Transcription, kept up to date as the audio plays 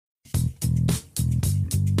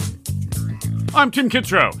I'm Tim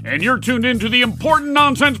Kitzrow, and you're tuned in to the Important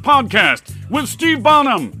Nonsense Podcast with Steve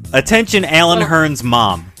Bonham. Attention, Alan Hearn's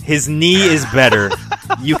mom. His knee is better.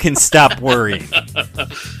 You can stop worrying.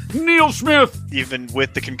 Neil Smith. Even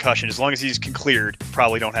with the concussion, as long as he's cleared,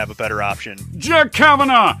 probably don't have a better option. Jack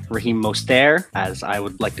Kavanaugh. Raheem Mostert, as I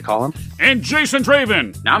would like to call him. And Jason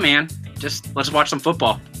Draven. Nah, man. Just let's watch some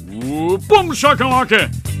football. Ooh, boom shakalaka.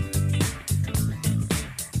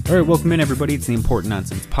 All right, welcome in, everybody. It's the Important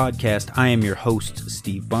Nonsense Podcast. I am your host,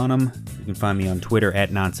 Steve Bonham. You can find me on Twitter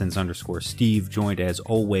at @nonsense_Steve, joined as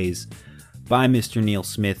always by Mr. Neil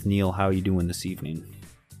Smith. Neil, how are you doing this evening?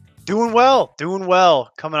 Doing well.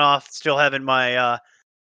 Coming off, still having my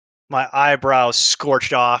my eyebrows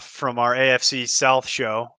scorched off from our AFC South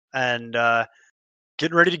show, and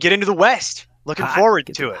getting ready to get into the West. Looking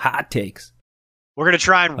forward to it. Hot takes. We're going to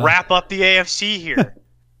try and wrap up the AFC here.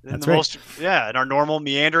 That's right. in our normal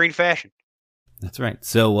meandering fashion. That's right.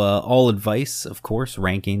 So all advice, of course,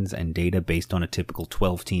 rankings and data based on a typical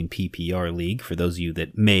 12-team PPR league, for those of you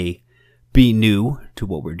that may be new to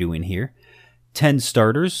what we're doing here. 10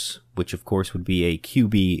 starters, which of course would be a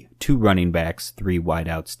QB, 2 running backs, 3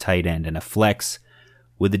 wideouts, tight end, and a flex,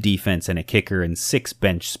 with a defense and a kicker, and 6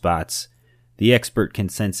 bench spots. The expert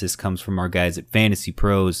consensus comes from our guys at Fantasy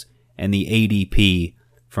Pros, and the ADP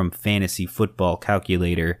from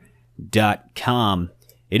fantasyfootballcalculator.com.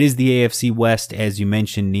 It is the AFC West, as you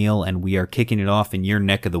mentioned, Neil, and we are kicking it off in your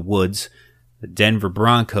neck of the woods. The Denver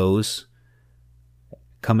Broncos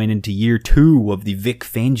coming into year 2 of the Vic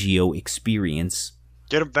Fangio experience.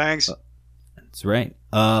 Get him, Bangs. That's right.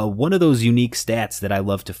 One of those unique stats that I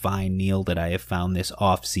love to find, Neil, that I have found this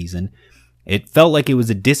offseason. It felt like it was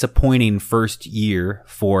a disappointing first year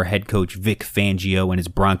for head coach Vic Fangio and his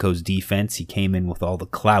Broncos defense. He came in with all the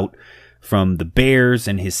clout from the Bears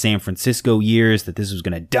and his San Francisco years that this was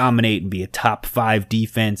going to dominate and be a top 5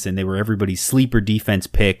 defense, and they were everybody's sleeper defense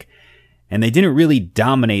pick. And they didn't really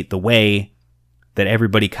dominate the way that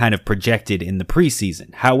everybody kind of projected in the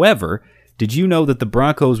preseason. However, did you know that the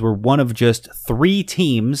Broncos were one of just 3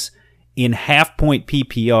 teams in half-point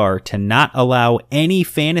PPR to not allow any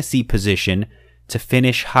fantasy position to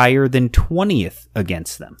finish higher than 20th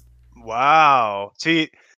against them? Wow. See,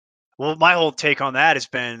 well, my whole take on that has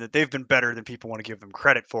been that they've been better than people want to give them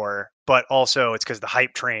credit for, but also it's because the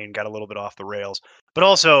hype train got a little bit off the rails. But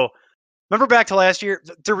also, remember back to last year,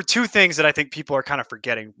 there were 2 things that I think people are kind of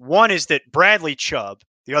forgetting. One is that Bradley Chubb,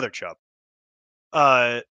 the other Chubb,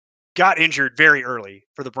 got injured very early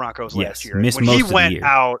for the Broncos last year. Missed when most he of the went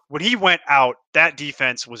year. when he went out, that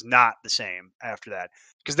defense was not the same after that,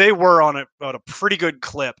 because they were on a pretty good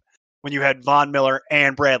clip when you had Von Miller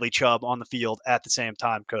and Bradley Chubb on the field at the same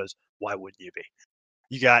time. Because why wouldn't you be?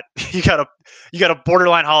 You got a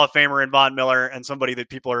borderline Hall of Famer in Von Miller and somebody that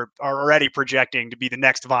people are already projecting to be the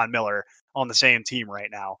next Von Miller on the same team right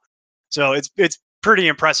now. So it's pretty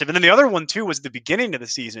impressive. And then the other one too was the beginning of the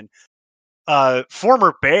season.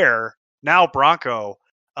 Former Bear, now Bronco,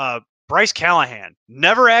 Bryce Callahan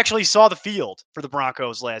never actually saw the field for the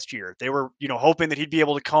Broncos last year. They were, hoping that he'd be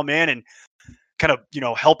able to come in and kind of,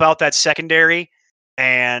 help out that secondary.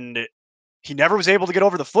 And he never was able to get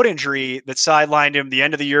over the foot injury that sidelined him the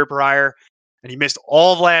end of the year prior. And he missed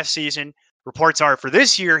all of last season. Reports are for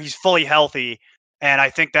this year, he's fully healthy. And I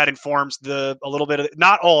think that informs a little bit of,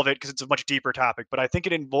 not all of it, because it's a much deeper topic, but I think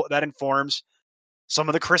that informs some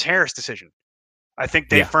of the Chris Harris decision. I think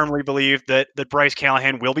they firmly believe that Bryce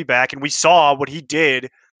Callahan will be back, and we saw what he did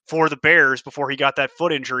for the Bears before he got that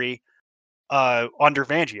foot injury under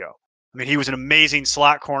Fangio. I mean, he was an amazing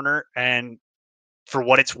slot corner, and for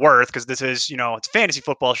what it's worth, because this is, it's a fantasy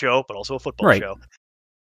football show, but also a football show,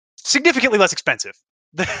 significantly less expensive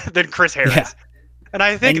than Chris Harris. Yeah. And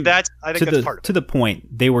I think that's part of it. To the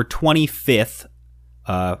point, they were 25th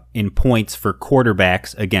in points for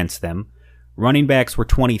quarterbacks against them. Running backs were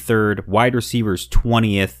 23rd, wide receivers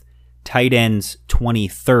 20th, tight ends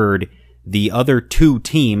 23rd. The other 2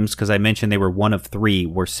 teams, because I mentioned they were one of 3,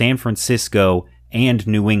 were San Francisco and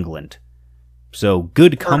New England. So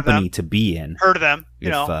good company to be in. Heard of them,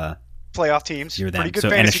 playoff teams. You're them. Pretty good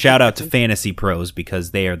so, and a shout out to Fantasy Pros,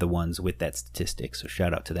 because they are the ones with that statistic. So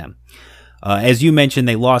shout out to them. As you mentioned,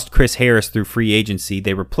 they lost Chris Harris through free agency.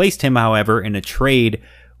 They replaced him, however, in a trade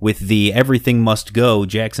with the everything must go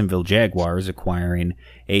Jacksonville Jaguars, acquiring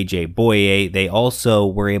A.J. Boye. They also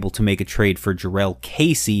were able to make a trade for Jarrell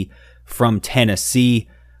Casey from Tennessee.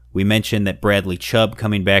 We mentioned that Bradley Chubb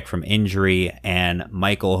coming back from injury, and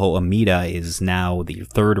Michael Hoamida is now the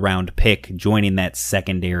 3rd-round pick, joining that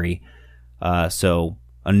secondary. So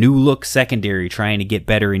a new look secondary, trying to get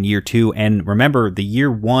better in year 2. And remember, the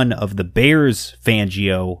year 1 of the Bears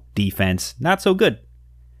Fangio defense, not so good.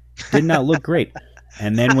 Did not look great.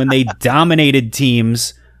 And then when they dominated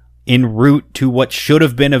teams en route to what should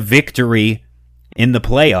have been a victory in the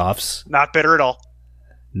playoffs, Not bitter at all.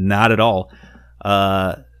 not at all.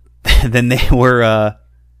 Then they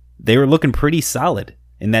were looking pretty solid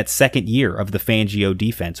in that second year of the Fangio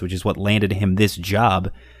defense, which is what landed him this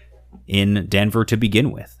job in Denver to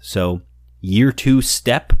begin with. So year 2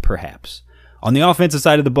 step, perhaps. On the offensive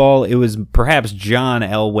side of the ball, it was perhaps John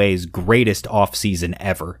Elway's greatest offseason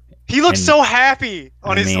ever. He looked And, so happy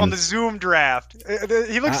on I mean, on the Zoom draft.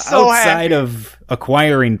 He looked so outside happy. of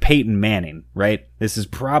acquiring Peyton Manning, right? This is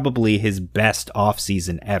probably his best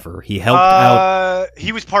offseason ever. He helped out.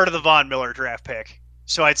 He was part of the Von Miller draft pick,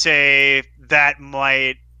 so I'd say that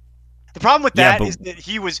might. The problem with Yeah, that but is that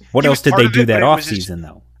he was. What he else was did part they of do it, that but it was his- offseason,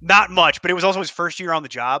 though? Not much, but it was also his first year on the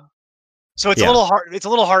job. So it's a Yeah. little hard. It's a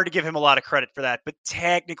little hard to give him a lot of credit for that. But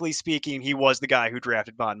technically speaking, he was the guy who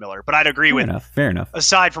drafted Von Miller. But I'd agree with, Fair enough.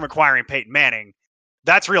 aside from acquiring Peyton Manning,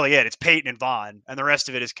 that's really it. It's Peyton and Von, and the rest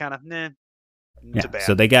of it is kind of Yeah, It's a bad.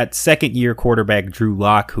 so they got second-year quarterback Drew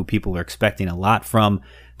Lock, who people are expecting a lot from.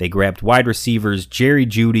 They grabbed wide receivers Jerry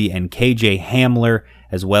Jeudy and KJ Hamler,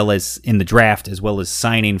 as well as in the draft, as well as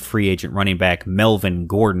signing free agent running back Melvin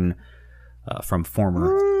Gordon from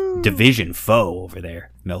former division foe over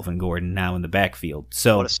there. Melvin Gordon now in the backfield.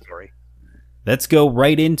 So What a story. let's go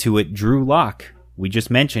right into it. Drew Lock. We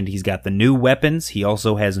just mentioned he's got the new weapons. He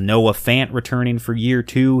also has Noah Fant returning for year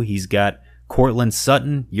 2. He's got Cortland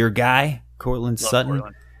Sutton, your guy, Cortland Love Sutton,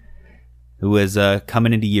 Portland. who is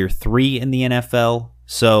coming into year 3 in the NFL.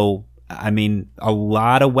 So, I mean, a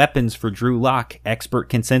lot of weapons for Drew Lock. Expert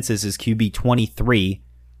consensus is QB 23.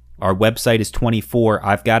 Our website is 24.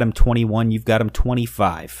 I've got him 21. You've got him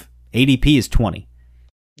 25. ADP is 20.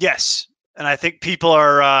 Yes, and I think people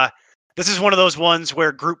are. This is one of those ones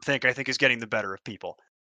where groupthink, I think, is getting the better of people.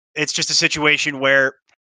 It's just a situation where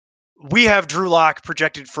we have Drew Lock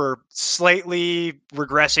projected for slightly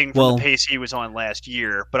regressing from Well, the pace he was on last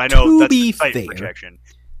year, but I know to that's be the tight fair- projection.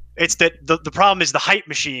 It's that the problem is the hype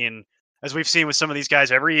machine, as we've seen with some of these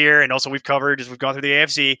guys every year, and also we've covered as we've gone through the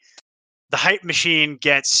AFC. The hype machine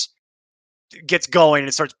gets going and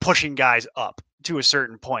it starts pushing guys up to a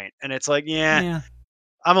certain point, and it's like, Yeah.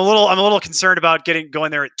 I'm a little concerned about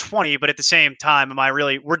going there at 20, but at the same time, am I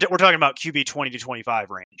really? We're talking about QB 20 to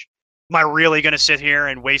 25 range. Am I really going to sit here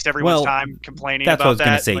and waste everyone's Well, time complaining That's about what I was going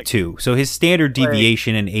that? to say, Like, too. So his standard Like-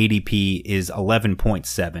 deviation in ADP is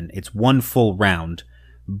 11.7. It's one full round.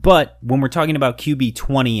 But when we're talking about QB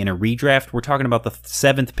 20 in a redraft, we're talking about the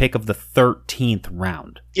 7th pick of the 13th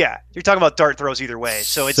round. Yeah, you're talking about dart throws either way.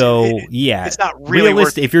 So it's yeah, it's not really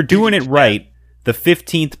realistic. worth If you're doing it beating- right, the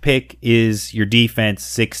 15th pick is your defense,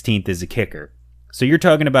 16th is a kicker. So you're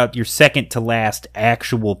talking about your second to last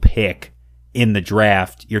actual pick in the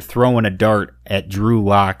draft. You're throwing a dart at Drew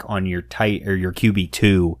Lock on your tight or your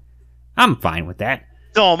QB2. I'm fine with that.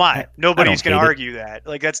 So am I. Nobody's don't going to hate it. argue that.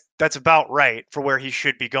 Like that's about right for where he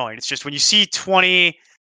should be going. It's just when you see 20,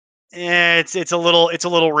 it's a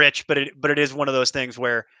little rich, but it is one of those things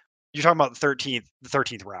where you're talking about the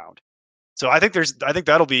 13th round. So I think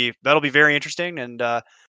that'll be very interesting, and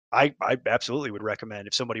I absolutely would recommend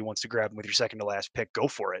if somebody wants to grab him with your second to last pick, go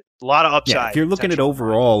for it. A lot of upside. Yeah, if you're looking at potential.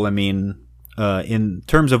 overall, I mean, in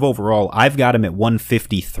terms of overall, I've got him at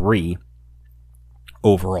 153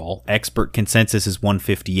 overall. Expert consensus is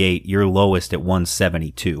 158. You're lowest at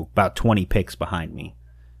 172, about 20 picks behind me.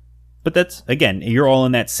 But that's, again, you're all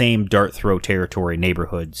in that same dart throw territory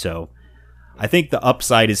neighborhood, so I think the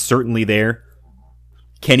upside is certainly there.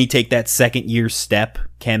 Can he take that second year step?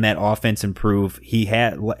 Can that offense improve? He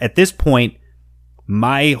had, at this point,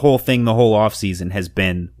 my whole thing the whole offseason has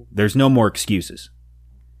been there's no more excuses.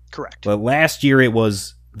 Correct. But last year it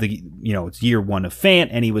was it's year 1 of Fant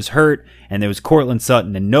and he was hurt and there was Cortland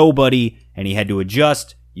Sutton and nobody and he had to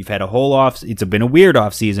adjust. You've had a whole it's been a weird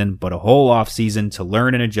offseason, but a whole offseason to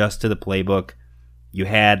learn and adjust to the playbook. You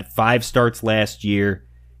had 5 starts last year.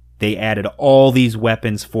 They added all these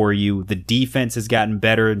weapons for you. The defense has gotten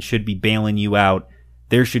better and should be bailing you out.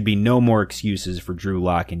 There should be no more excuses for Drew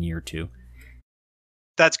Lock in year 2.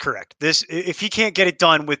 That's correct. If he can't get it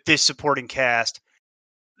done with this supporting cast,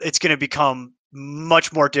 it's going to become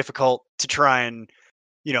much more difficult to try and,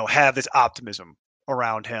 have this optimism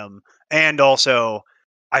around him. And also,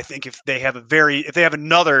 I think if they have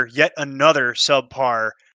yet another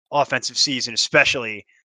subpar offensive season, especially,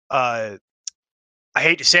 I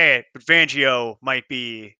hate to say it, but Fangio might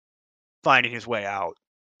be finding his way out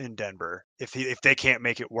in Denver if they can't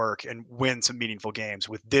make it work and win some meaningful games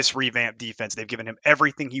with this revamped defense. They've given him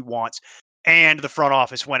everything he wants, and the front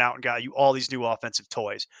office went out and got you all these new offensive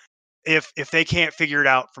toys. if they can't figure it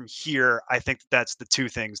out from here, I think that's the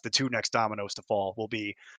two next dominoes to fall will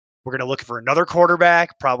be we're going to look for another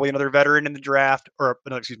quarterback, probably another veteran in the draft, or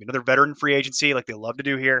another veteran free agency like they love to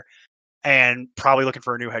do here, and probably looking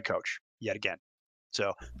for a new head coach yet again.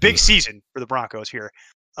 So big season for the Broncos here.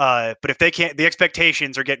 But if they can't, the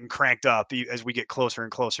expectations are getting cranked up as we get closer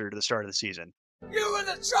and closer to the start of the season. You were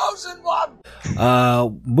the chosen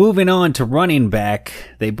one! Moving on to running back,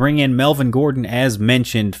 they bring in Melvin Gordon as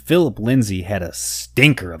mentioned. Philip Lindsay had a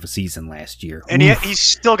stinker of a season last year. And he's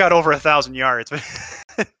still got over 1,000 yards.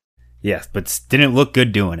 Yes, but didn't look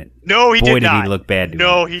good doing it. No, he did not. Did he look bad doing it.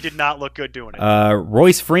 No, he did not look good doing it.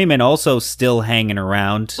 Royce Freeman also still hanging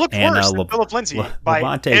around. Looked worse than Philip Lindsay by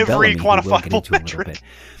Levante every Bellamy, quantifiable metric.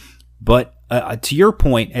 But to your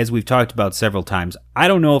point, as we've talked about several times, I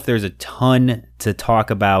don't know if there's a ton to talk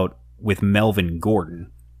about with Melvin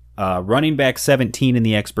Gordon. Running back 17 in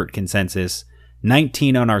the expert consensus,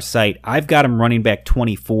 19 on our site. I've got him running back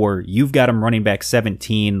 24. You've got him running back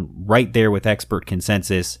 17, right there with expert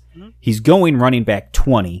consensus. Mm-hmm. He's going running back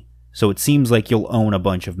 20, so it seems like you'll own a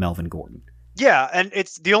bunch of Melvin Gordon. Yeah, and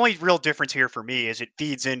it's the only real difference here for me is it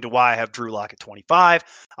feeds into why I have Drew Lock at 25.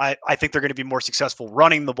 I think they're going to be more successful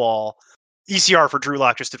running the ball. ECR for Drew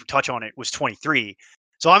Lock, just to touch on it, was 23.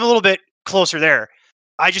 So I'm a little bit closer there.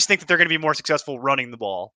 I just think that they're going to be more successful running the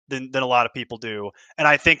ball than a lot of people do. And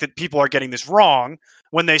I think that people are getting this wrong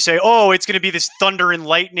when they say, oh, it's going to be this thunder and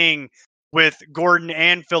lightning with Gordon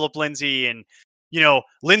and Philip Lindsay. And,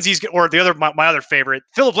 Lindsay's, or my other favorite,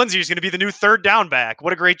 Philip Lindsay is going to be the new third down back.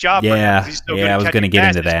 What a great job. Yeah, I was going to get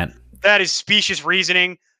into that. That is specious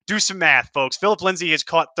reasoning. Do some math, folks. Philip Lindsay has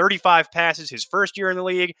caught 35 passes his first year in the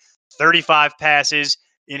league, 35 passes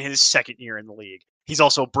in his second year in the league. He's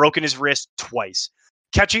also broken his wrist twice.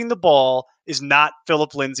 Catching the ball is not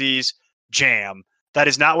Philip Lindsay's jam. That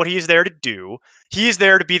is not what he is there to do. He is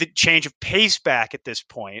there to be the change of pace back at this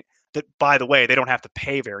point. That, by the way, they don't have to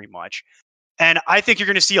pay very much. And I think you're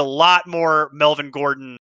going to see a lot more Melvin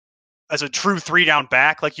Gordon as a true 3-down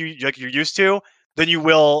back like you're used to than you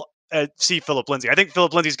will see Philip Lindsay. I think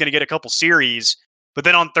Philip Lindsay is going to get a couple series, but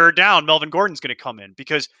then on third down, Melvin Gordon's going to come in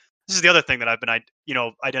because this is the other thing that I've been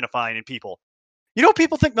identifying in people.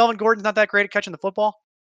 People think Melvin Gordon's not that great at catching the football.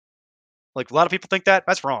 Like a lot of people think that.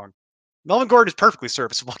 That's wrong. Melvin Gordon is perfectly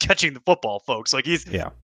serviceable catching the football, folks. Like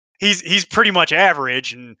he's pretty much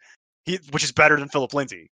average, and which is better than Philip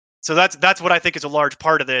Lindsay. So that's what I think is a large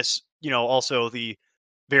part of this. Also the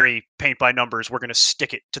very paint by numbers. We're going to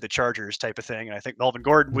stick it to the Chargers type of thing. And I think Melvin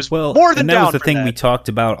Gordon was more than down. That was the thing that. We talked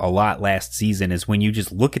about a lot last season. Is when you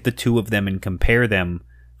just look at the two of them and compare them.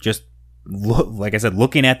 Just like I said,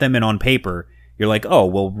 looking at them and on paper. You're like, oh,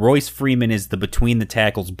 well, Royce Freeman is the between the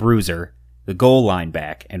tackles bruiser, the goal line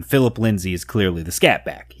back, and Philip Lindsay is clearly the scat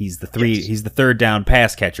back. He's the he's the third down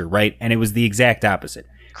pass catcher, right? And it was the exact opposite.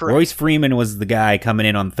 Correct. Royce Freeman was the guy coming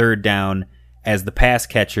in on third down as the pass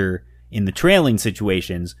catcher in the trailing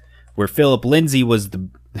situations, where Philip Lindsay was the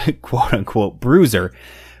quote unquote bruiser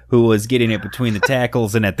who was getting it between the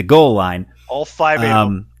tackles and at the goal line. All five of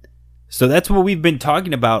them. So that's what we've been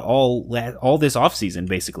talking about all this offseason,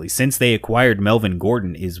 basically, since they acquired Melvin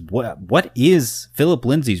Gordon, is what is Philip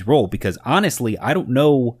Lindsay's role? Because honestly, I don't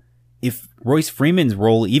know if Royce Freeman's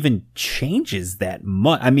role even changes that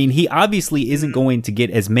much. I mean, he obviously isn't going to get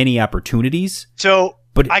as many opportunities.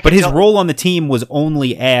 But his role on the team was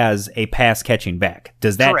only as a pass catching back.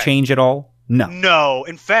 Does that change at all? No. No.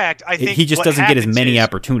 In fact, I think he just doesn't get as many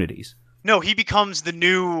opportunities. No, he becomes the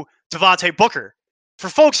new Devontae Booker. For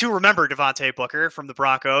folks who remember Devontae Booker from the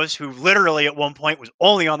Broncos, who literally at one point was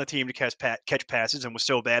only on the team to catch passes and was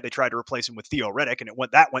so bad they tried to replace him with Theo Riddick, and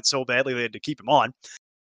that went so badly they had to keep him on.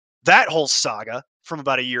 That whole saga from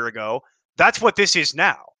about a year ago, that's what this is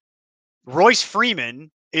now. Royce Freeman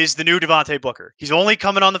is the new Devontae Booker. He's only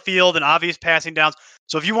coming on the field in obvious passing downs.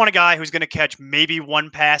 So if you want a guy who's going to catch maybe one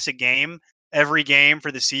pass a game, every game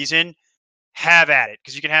for the season, have at it,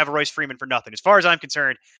 because you can have Royce Freeman for nothing. As far as I'm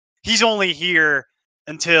concerned, he's only here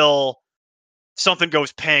until something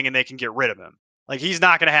goes ping and they can get rid of him. Like, he's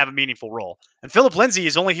not going to have a meaningful role. And Philip Lindsay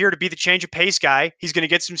is only here to be the change of pace guy. He's going to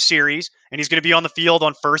get some series, and he's going to be on the field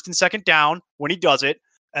on first and second down when he does it.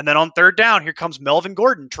 And then on third down, here comes Melvin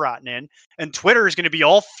Gordon trotting in. And Twitter is going to be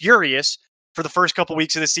all furious for the first couple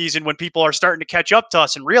weeks of the season when people are starting to catch up to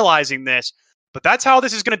us and realizing this. But that's how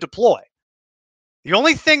this is going to deploy. The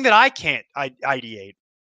only thing that I can't ideate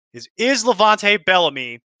is Levante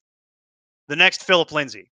Bellamy the next Philip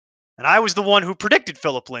Lindsay? And I was the one who predicted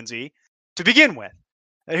Philip Lindsay to begin with.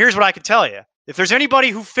 And here's what I can tell you. If there's anybody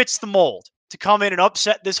who fits the mold to come in and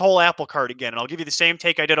upset this whole apple cart again, and I'll give you the same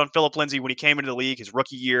take I did on Philip Lindsay when he came into the league his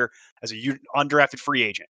rookie year as a undrafted free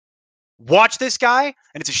agent. Watch this guy,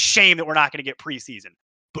 and it's a shame that we're not going to get preseason.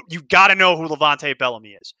 But you got to know who Levante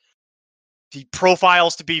Bellamy is. He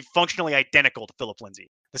profiles to be functionally identical to Philip Lindsay.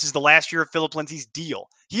 This is the last year of Philip Lindsay's deal.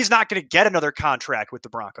 He's not going to get another contract with the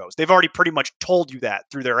Broncos. They've already pretty much told you that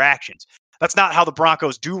through their actions. That's not how the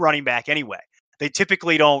Broncos do running back anyway. They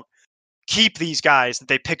typically don't keep these guys that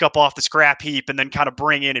they pick up off the scrap heap and then kind of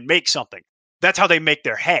bring in and make something. That's how they make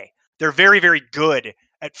their hay. They're very, very good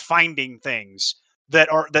at finding things that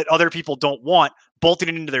other people don't want, bolting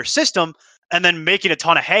it into their system, and then making a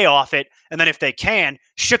ton of hay off it. And then if they can,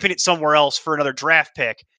 shipping it somewhere else for another draft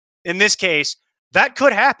pick. In this case, that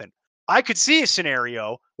could happen. I could see a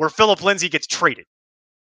scenario where Philip Lindsay gets traded.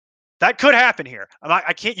 That could happen here.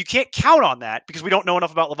 You can't count on that because we don't know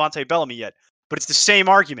enough about Levante Bellamy yet. But it's the same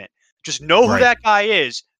argument. Just know who that guy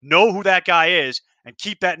is. Know who that guy is, and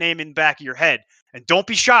keep that name in the back of your head. And don't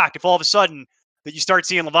be shocked if all of a sudden that you start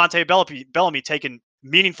seeing Levante Bellamy taking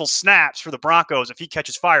meaningful snaps for the Broncos if he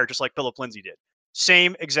catches fire, just like Philip Lindsay did.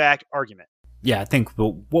 Same exact argument. Yeah, I think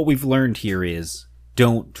what we've learned here is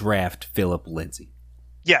don't draft Philip Lindsay.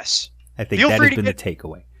 Yes. I think that has been the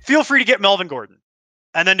takeaway. Feel free to get Melvin Gordon.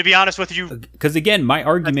 And then to be honest with you... Because again, my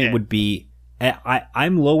argument would be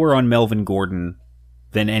I'm lower on Melvin Gordon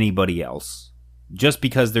than anybody else. Just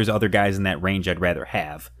because there's other guys in that range I'd rather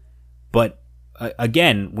have. But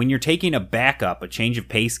again, when you're taking a backup, a change of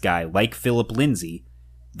pace guy like Philip Lindsay,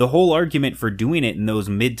 the whole argument for doing it in those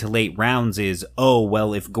mid to late rounds is, oh,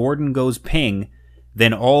 well, if Gordon goes ping,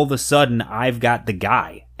 then all of a sudden I've got the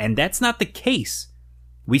guy. And that's not the case.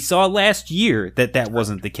 We saw last year that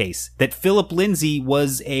wasn't the case. That Philip Lindsay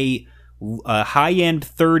was a high-end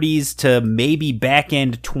 30s to maybe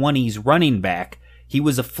back-end 20s running back. He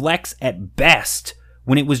was a flex at best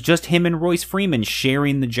when it was just him and Royce Freeman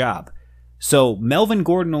sharing the job. So Melvin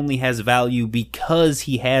Gordon only has value because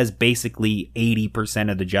he has basically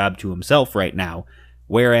 80% of the job to himself right now.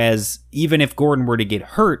 Whereas even if Gordon were to get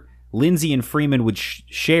hurt, Lindsay and Freeman would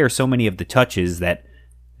share so many of the touches that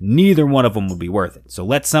neither one of them would be worth it. So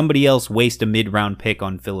let somebody else waste a mid-round pick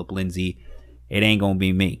on Philip Lindsay. It ain't going to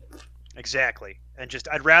be me. Exactly. And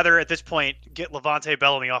I'd rather at this point get Levante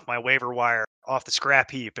Bellamy off my waiver wire, off the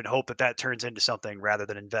scrap heap, and hope that turns into something rather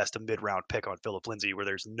than invest a mid-round pick on Philip Lindsay where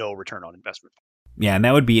there's no return on investment. Yeah, and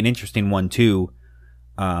that would be an interesting one too.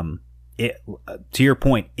 To your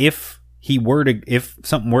point, if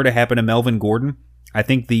something were to happen to Melvin Gordon, I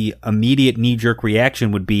think the immediate knee-jerk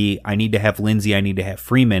reaction would be, I need to have Lindsay, I need to have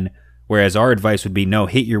Freeman, whereas our advice would be, no,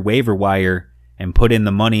 hit your waiver wire and put in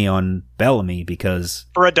the money on Bellamy because...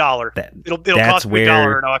 For $1. It'll cost me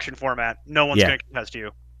 $1 in auction format. No one's going to contest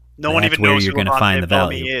you. No one even knows who Levante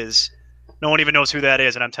Bellamy is. No one even knows who that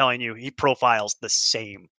is, and I'm telling you, he profiles the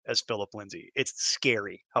same as Philip Lindsay. It's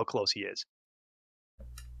scary how close he is.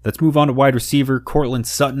 Let's move on to wide receiver. Courtland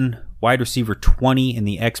Sutton, wide receiver 20 in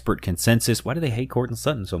the expert consensus. Why do they hate Courtland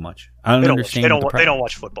Sutton so much? I don't understand. They don't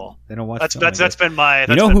watch football. They don't watch film. That's been my...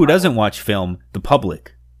 You know who doesn't watch film? The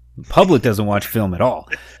public. The public doesn't watch film at all.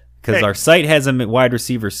 Because our site has him at wide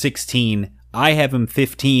receiver 16. I have him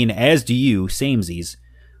 15, as do you, samesies.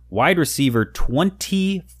 Wide receiver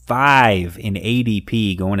 25 in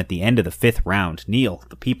ADP going at the end of the 5th round. Neil,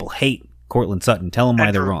 the people hate Courtland Sutton. Tell them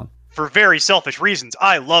why they're wrong. For very selfish reasons.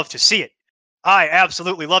 I love to see it. I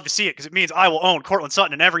absolutely love to see it because it means I will own Courtland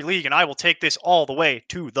Sutton in every league and I will take this all the way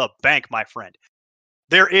to the bank, my friend.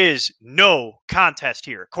 There is no contest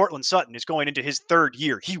here. Courtland Sutton is going into his 3rd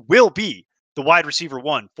year. He will be the wide receiver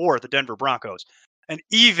 1 for the Denver Broncos. And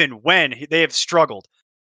even when they have struggled,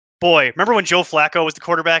 boy, remember when Joe Flacco was the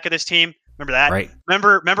quarterback of this team? Remember that? Right.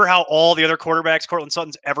 Remember how all the other quarterbacks Courtland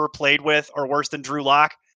Sutton's ever played with are worse than Drew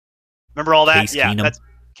Lock? Remember all that? That's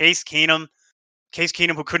Case Keenum. Case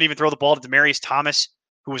Keenum, who couldn't even throw the ball to Demaryius Thomas,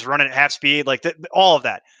 who was running at half speed, all of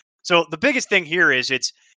that. So the biggest thing here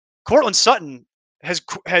is Courtland Sutton has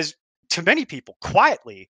to many people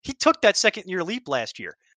quietly, he took that 2nd-year leap last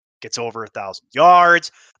year. Gets over 1,000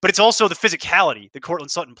 yards, but it's also the physicality that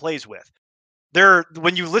Courtland Sutton plays with.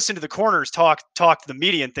 When you listen to the corners talk to the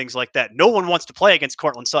media and things like that, no one wants to play against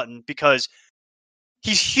Courtland Sutton because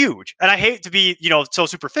he's huge. And I hate to be, so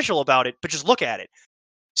superficial about it, but just look at it.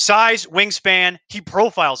 Size, wingspan, he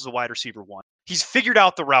profiles as a wide receiver 1. He's figured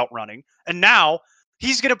out the route running, and now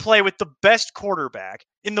he's going to play with the best quarterback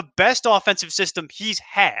in the best offensive system he's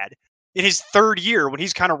had in his 3rd year when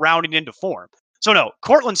he's kind of rounding into form. So no,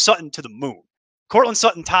 Courtland Sutton to the moon. Courtland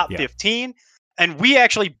Sutton top 15, and we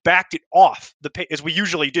actually backed it off the pace, as we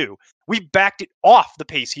usually do. We backed it off the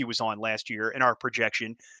pace he was on last year in our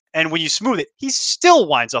projection, and when you smooth it, he still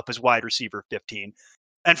winds up as wide receiver 15.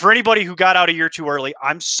 And for anybody who got out a year too early,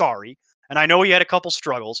 I'm sorry. And I know he had a couple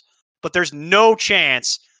struggles, but there's no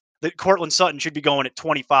chance that Cortland Sutton should be going at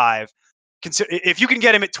 25. If you can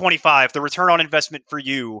get him at 25, the return on investment for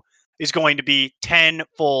you is going to be 10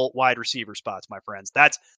 full wide receiver spots, my friends.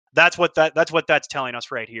 That's what that's telling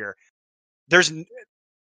us right here. I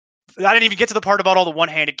didn't even get to the part about all the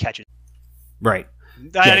one-handed catches. Right.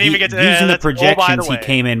 I didn't even get to using the projections. he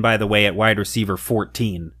came in, by the way, at wide receiver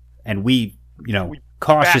 14, and we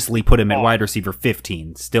cautiously put him at wide receiver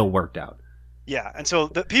 15. Still worked out. Yeah, and so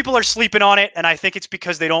the people are sleeping on it, and I think it's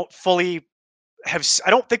because they don't fully have. I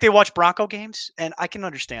don't think they watch Bronco games, and I can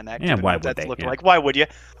understand that. Yeah, why would they? Like, why would you?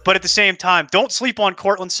 But at the same time, don't sleep on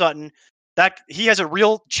Cortland Sutton. That he has a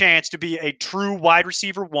real chance to be a true wide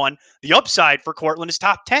receiver 1. The upside for Cortland is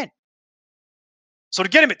top 10. So to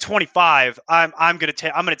get him at 25, I'm gonna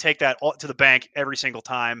take that to the bank every single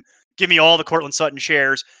time. Give me all the Cortland Sutton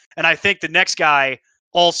shares, and I think the next guy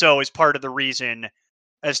also is part of the reason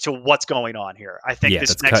as to what's going on here. I think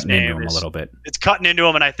this next name is a little bit. It's cutting into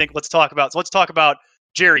him, and I think let's talk about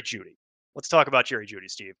Jerry Jeudy. Let's talk about Jerry Jeudy,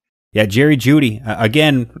 Steve. Yeah, Jerry Jeudy.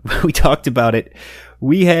 Again, we talked about it.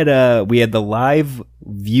 We had the live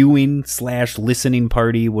viewing / listening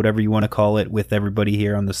party, whatever you want to call it, with everybody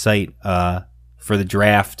here on the site for the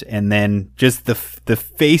draft, and then just the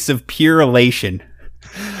face of pure elation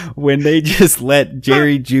when they just let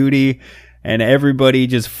Jerry Jeudy and everybody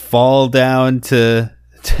just fall down to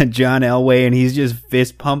John Elway, and he's just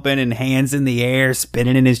fist pumping and hands in the air,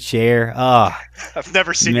 spinning in his chair. Oh, I've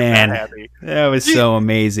never seen him that happy. That was so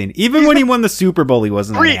amazing. Even when he won the Super Bowl, he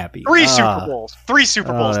wasn't that happy. Three Super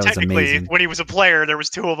Bowls. Technically, when he was a player, there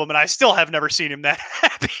was 2 of them, and I still have never seen him that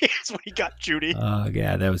happy as when he got Jeudy. Oh,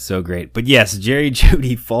 yeah, that was so great. But yes, Jerry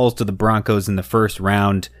Jeudy falls to the Broncos in the first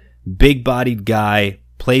round. Big-bodied guy,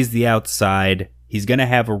 plays the outside. He's going to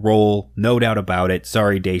have a role, no doubt about it.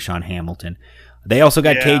 Sorry, Deshaun Hamilton. They also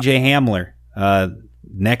got KJ Hamler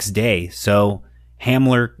next day. So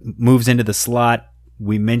Hamler moves into the slot.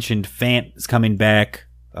 We mentioned Fant is coming back,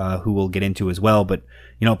 who we'll get into as well. But,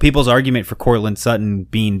 people's argument for Cortland Sutton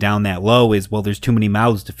being down that low is, well, there's too many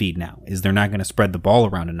mouths to feed now. They're not going to spread the ball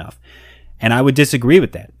around enough. And I would disagree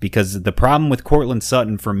with that, because the problem with Cortland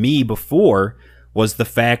Sutton for me before was the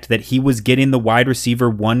fact that he was getting the wide receiver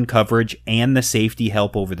 1 coverage and the safety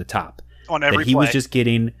help over the top. On every play. He was just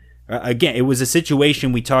getting... Again, it was a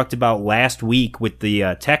situation we talked about last week with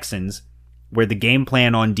the Texans, where the game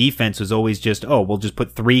plan on defense was always just, we'll just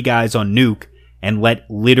put 3 guys on Nuke and let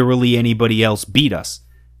literally anybody else beat us.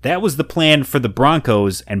 That was the plan for the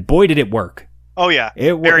Broncos, and boy, did it work. Oh, yeah.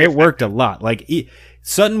 It worked a lot.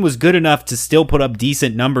 Sutton was good enough to still put up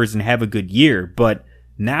decent numbers and have a good year, but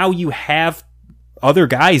now you have other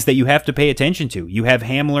guys that you have to pay attention to. You have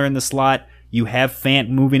Hamler in the slot. You have Fant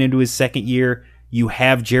moving into his second year. You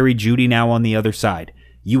have Jerry Jeudy now on the other side.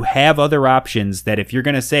 You have other options that if you're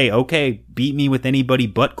going to say, okay, beat me with anybody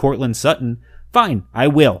but Cortland Sutton, fine, I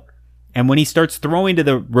will. And when he starts throwing to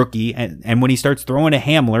the rookie, and when he starts throwing to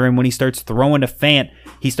Hamler, and when he starts throwing to Fant,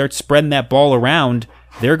 he starts spreading that ball around,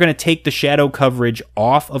 they're going to take the shadow coverage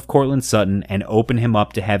off of Cortland Sutton and open him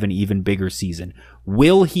up to have an even bigger season.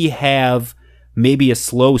 Will he have maybe a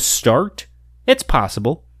slow start? It's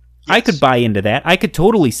possible. Yes. I could buy into that. I could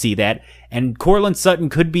totally see that. And Cortland Sutton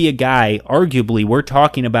could be a guy, arguably, we're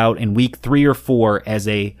talking about in week 3 or 4 as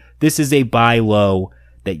this is a buy low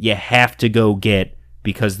that you have to go get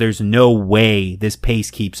because there's no way this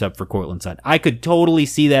pace keeps up for Cortland Sutton. I could totally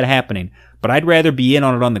see that happening, but I'd rather be in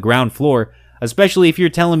on it on the ground floor, especially if you're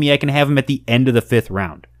telling me I can have him at the end of the 5th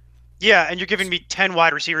round. Yeah, and you're giving me 10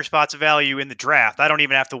 wide receiver spots of value in the draft. I don't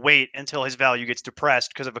even have to wait until his value gets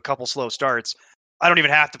depressed because of a couple slow starts. I don't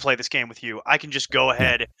even have to play this game with you. I can just go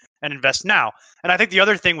ahead and invest now. And I think the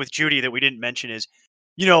other thing with Jeudy that we didn't mention is,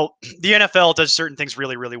 the NFL does certain things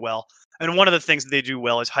really, really well. And one of the things that they do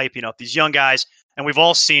well is hyping up these young guys. And we've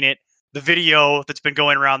all seen it. The video that's been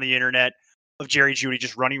going around the internet of Jerry Jeudy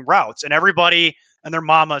just running routes. And everybody and their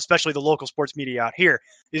mama, especially the local sports media out here,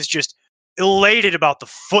 is just elated about the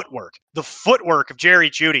footwork of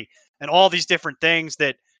Jerry Jeudy and all these different things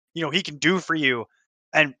that, he can do for you.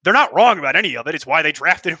 And they're not wrong about any of it. It's why they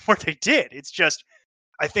drafted him where they did. It's just,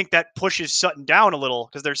 I think that pushes Sutton down a little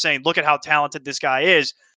because they're saying, look at how talented this guy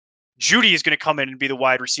is. Jeudy is going to come in and be the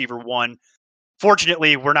wide receiver 1.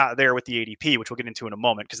 Fortunately, we're not there with the ADP, which we'll get into in a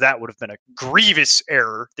moment, because that would have been a grievous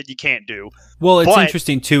error that you can't do. Well, it's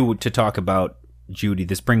interesting, too, to talk about Jeudy.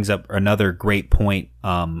 This brings up another great point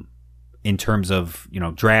in terms of,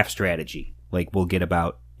 draft strategy, like we'll get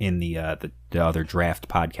about in the other draft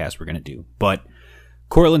podcast we're going to do. But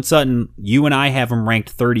Cortland Sutton, you and I have him ranked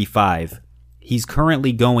 35. He's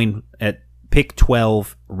currently going at pick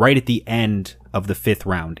 12 right at the end of the 5th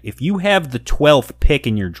round. If you have the 12th pick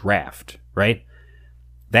in your draft, right,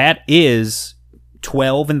 that is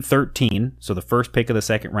 12 and 13, so the first pick of the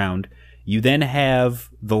second round. You then have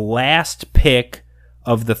the last pick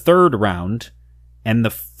of the third round and the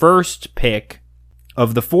first pick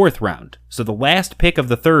of the fourth round. So the last pick of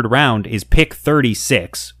the third round is pick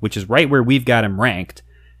 36, which is right where we've got him ranked.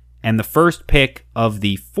 And the first pick of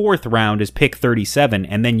the fourth round is pick 37,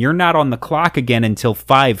 and then you're not on the clock again until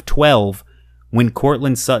 5-12 when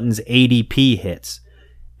Courtland Sutton's ADP hits.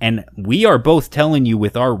 And we are both telling you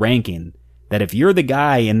with our ranking that if you're the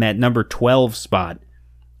guy in that number 12 spot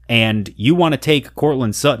and you want to take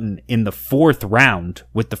Courtland Sutton in the fourth round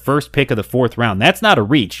with the first pick of the fourth round, that's not a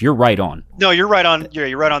reach. You're right on. No, you're right on.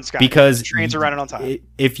 You're right on, Scott. Because trains are running on time.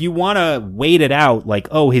 If you want to wait it out, like,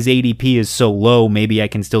 oh, his ADP is so low, maybe I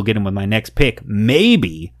can still get him with my next pick.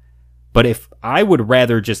 Maybe. But if I would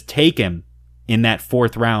rather just take him in that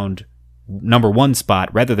fourth round number 1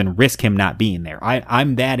 spot rather than risk him not being there.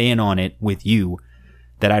 I'm that in on it with you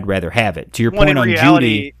that I'd rather have it. To your point on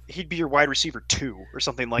reality, Judy, he'd be your wide receiver 2 or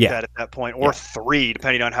something like that at that point, or 3,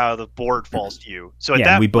 depending on how the board falls to you. So at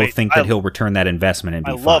that we both point, think that he'll return that investment and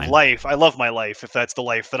be fine. love life. I love my life if that's the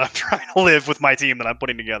life that I'm trying to live with my team that I'm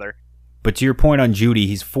putting together. But to your point on Judy,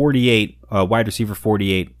 he's 48, wide receiver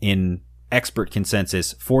 48 in expert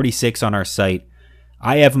consensus, 46 on our site.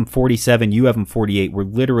 I have him 47, you have him 48. We're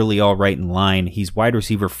literally all right in line. He's wide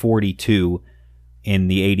receiver 42 in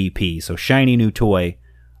the ADP. So shiny new toy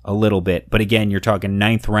a little bit. But again, you're talking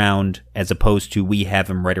 9th round as opposed to we have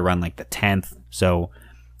him right around like the 10th. So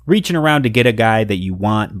reaching around to get a guy that you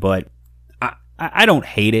want, but I don't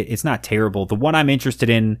hate it. It's not terrible. The one I'm interested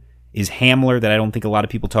in is Hamler that I don't think a lot of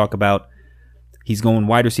people talk about. He's going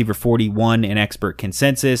wide receiver 41 in expert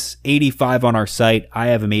consensus, 85 on our site. I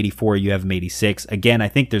have him 84, you have him 86. Again, I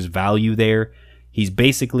think there's value there. He's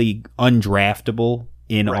basically undraftable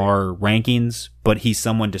in our rankings, but he's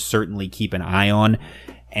someone to certainly keep an eye on.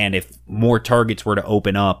 And if more targets were to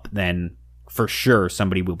open up, then for sure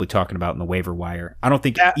somebody will be talking about in the waiver wire. I don't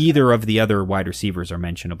think either of the other wide receivers are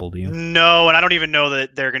mentionable, do you? No, and I don't even know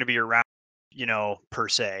that they're going to be around, per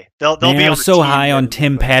se. They'll be I on was so high on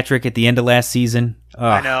Tim Patrick at the end of last season.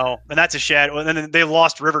 I know, and that's a shed. And then they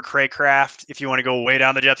lost River Craycraft, if you want to go way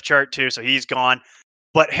down the depth chart too, so he's gone.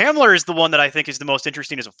 But Hamler is the one that I think is the most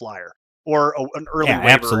interesting as a flyer or an early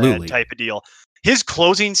waiver type of deal. His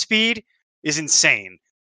closing speed is insane.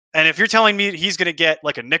 And if you're telling me he's going to get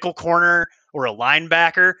like a nickel corner or a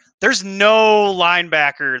linebacker, there's no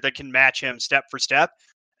linebacker that can match him step for step.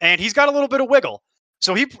 And he's got a little bit of wiggle.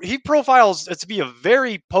 So he profiles to be a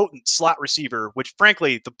very potent slot receiver, which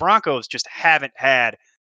frankly, the Broncos just haven't had.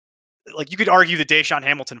 Like you could argue the Deshaun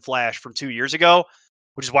Hamilton flash from 2 years ago,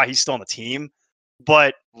 which is why he's still on the team.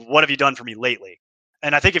 But what have you done for me lately?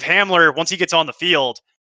 And I think if Hamler, once he gets on the field,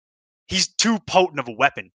 he's too potent of a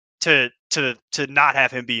weapon to not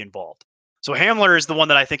have him be involved. So Hamler is the one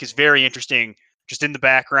that I think is very interesting, just in the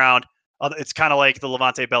background. It's kind of like the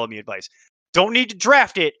Levante Bellamy advice. Don't need to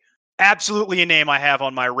draft it. Absolutely a name I have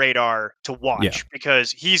on my radar to watch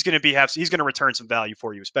because he's going to return some value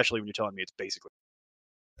for you, especially when you're telling me it's basically.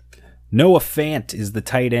 Noah Fant is the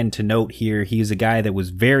tight end to note here. He's a guy that was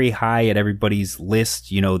very high at everybody's list,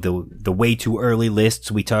 the way too early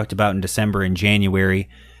lists we talked about in December and January.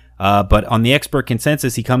 But on the expert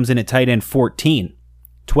consensus, he comes in at tight end 14.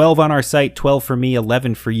 12 on our site, 12 for me,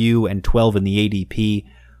 11 for you, and 12 in the ADP.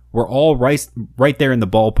 We're all right there in the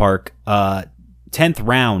ballpark. 10th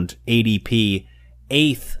round ADP,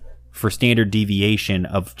 8th for standard deviation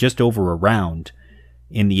of just over a round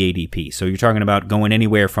in the ADP. So you're talking about going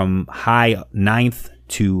anywhere from high 9th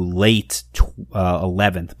to late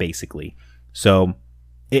 11th, basically. So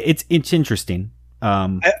it's interesting.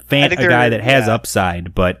 Fant, a guy that has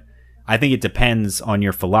upside, but I think it depends on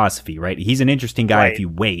your philosophy, right? He's an interesting guy if you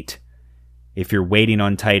wait. If you're waiting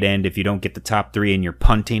on tight end, if you don't get the top 3 and you're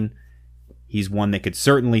punting, he's one that could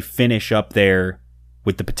certainly finish up there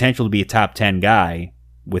with the potential to be a top 10 guy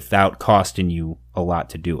without costing you a lot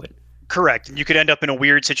to do it. Correct. And you could end up in a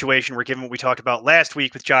weird situation where, given what we talked about last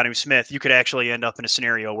week with Jonnu Smith, you could actually end up in a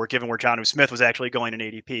scenario where, given where Jonnu Smith was actually going in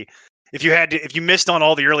ADP, if you missed on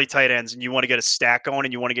all the early tight ends and you want to get a stack going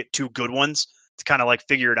and you want to get 2 good ones to kind of like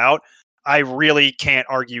figure it out, I really can't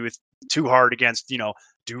argue with too hard against, do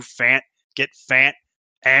Fant, get Fant,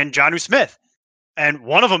 and Jonnu Smith. And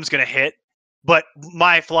one of them's going to hit. But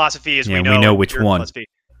my philosophy is we know which one. Philosophy.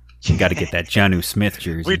 You got to get that Jonnu Smith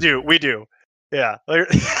jersey. We do. Yeah. Well,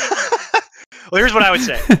 here's what I would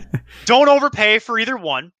say. Don't overpay for either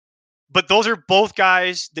one, but those are both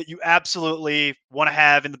guys that you absolutely want to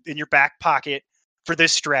have in your back pocket for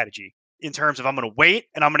this strategy in terms of I'm going to wait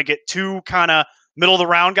and I'm going to get 2 kind of middle of the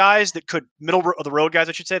road guys that could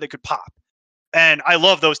pop. And I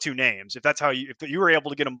love those two names. If you were able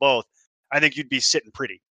to get them both, I think you'd be sitting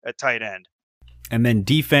pretty at tight end. And then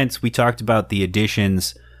defense, we talked about the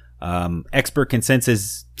additions. Expert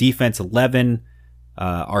consensus defense 11.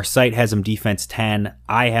 Our site has them defense 10.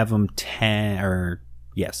 I have them 10, or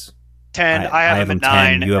yes. 10. I have them at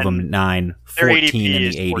 9. 10. You have them at 9. 14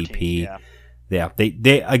 in the ADP. 14, yeah.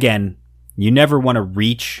 They again, you never want to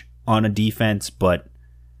reach on a defense, but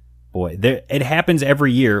boy, it happens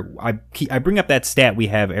every year. I bring up that stat we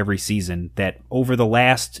have every season that over the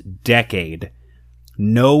last decade,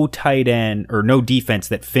 no tight end or no defense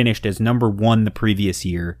that finished as number 1 the previous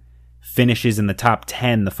year finishes in the top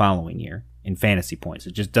 10 the following year in fantasy points.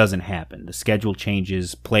 It just doesn't happen. The schedule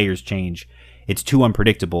changes, players change. It's too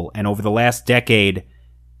unpredictable. And over the last decade,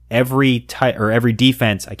 every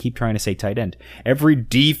defense, I keep trying to say tight end, every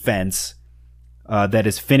defense that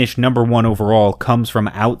has finished number 1 overall comes from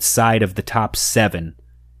outside of the top 7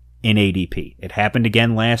 in ADP. It happened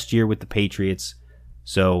again last year with the Patriots.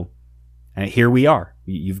 So here we are.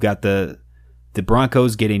 You've got the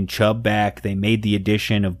Broncos getting Chubb back. They made the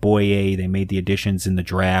addition of Boye. They made the additions in the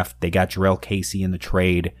draft. They got Jarrell Casey in the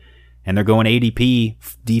trade. And they're going ADP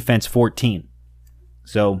defense 14.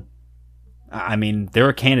 So, I mean, they're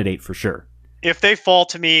a candidate for sure. If they fall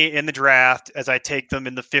to me in the draft as I take them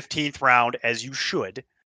in the 15th round, as you should,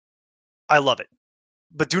 I love it.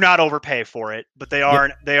 But do not overpay for it. But they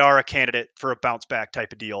are a candidate for a bounce back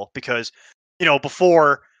type of deal because,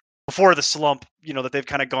 before the slump, that they've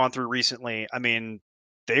kind of gone through recently, I mean,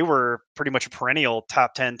 they were pretty much a perennial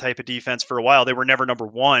top 10 type of defense for a while. They were never number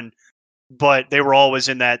 1, but they were always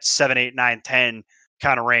in that 7, 8, 9, 10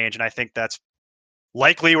 kind of range. And I think that's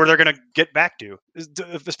likely where they're going to get back to,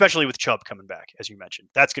 especially with Chubb coming back, as you mentioned.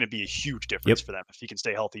 That's going to be a huge difference for them. If he can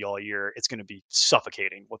stay healthy all year, it's going to be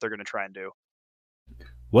suffocating what they're going to try and do.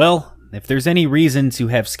 Well, if there's any reason to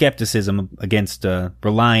have skepticism against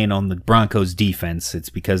relying on the Broncos defense, it's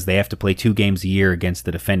because they have to play 2 games a year against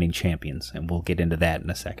the defending champions, and we'll get into that in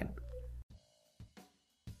a second.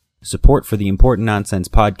 Support for the Important Nonsense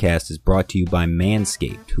podcast is brought to you by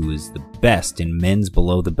Manscaped, who is the best in men's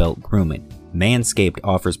below-the-belt grooming. Manscaped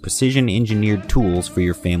offers precision-engineered tools for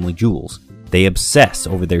your family jewels. They obsess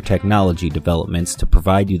over their technology developments to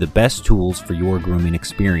provide you the best tools for your grooming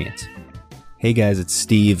experience. Hey guys, it's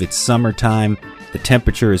Steve. It's summertime. The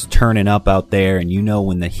temperature is turning up out there, and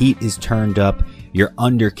when the heat is turned up, your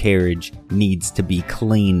undercarriage needs to be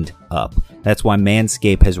cleaned up. That's why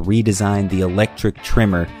Manscaped has redesigned the electric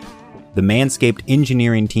trimmer. The Manscaped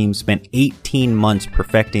engineering team spent 18 months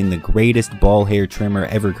perfecting the greatest ball hair trimmer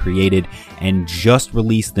ever created and just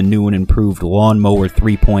released the new and improved Lawnmower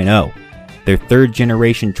 3.0. Their 3rd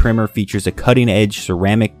generation trimmer features a cutting-edge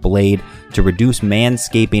ceramic blade to reduce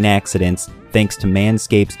manscaping accidents thanks to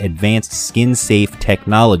Manscaped's advanced skin-safe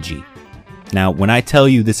technology. Now, when I tell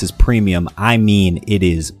you this is premium, I mean it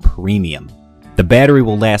is premium. The battery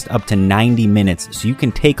will last up to 90 minutes, so you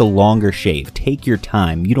can take a longer shave. Take your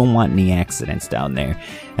time. You don't want any accidents down there.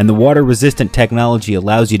 And the water-resistant technology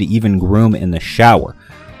allows you to even groom in the shower.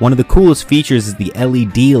 One of the coolest features is the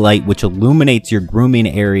LED light, which illuminates your grooming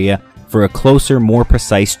area for a closer, more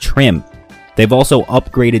precise trim. They've also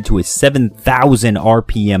upgraded to a 7,000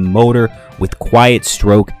 RPM motor with quiet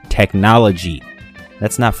stroke technology.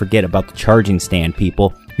 Let's not forget about the charging stand,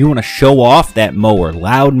 people. You want to show off that mower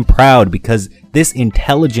loud and proud because this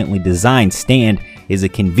intelligently designed stand is a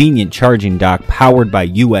convenient charging dock powered by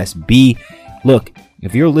USB. Look,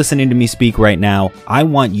 if you're listening to me speak right now, I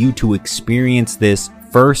want you to experience this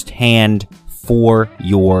firsthand for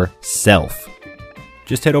yourself.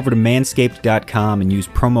 Just head over to manscaped.com and use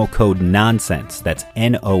promo code NONSENSE. That's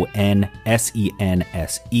NONSENSE.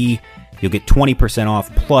 You'll get 20%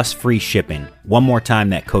 off plus free shipping. One more time,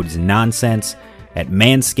 that code is NONSENSE at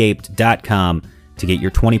manscaped.com to get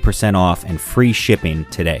your 20% off and free shipping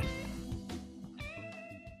today.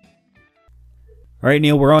 All right,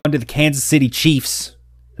 Neil, we're on to the Kansas City Chiefs,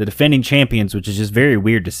 the defending champions, which is just very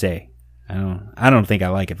weird to say. I don't think I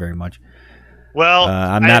like it very much. Well,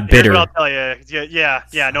 I'm not bitter. I'll tell you. Yeah,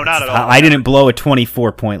 no, not at all. I didn't blow a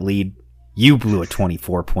 24-point lead. You blew a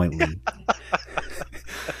 24-point lead.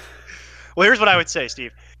 Well, here's what I would say,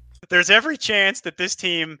 Steve. There's every chance that this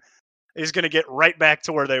team is going to get right back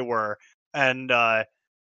to where they were. And I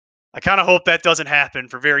kind of hope that doesn't happen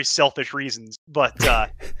for very selfish reasons. But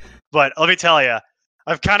let me tell you,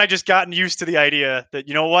 I've kind of just gotten used to the idea that,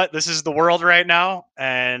 you know what, this is the world right now.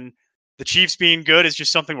 And The Chiefs being good is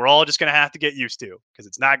just something we're all just going to have to get used to because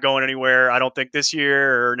it's not going anywhere, I don't think, this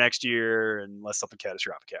year or next year unless something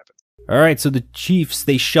catastrophic happens. All right, so the Chiefs,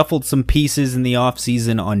 they shuffled some pieces in the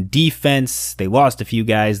offseason on defense. They lost a few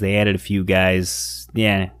guys. They added a few guys.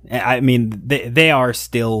 Yeah, I mean, they are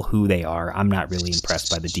still who they are. I'm not really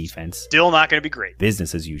impressed by the defense. Still not going to be great.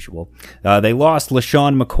 Business as usual. They lost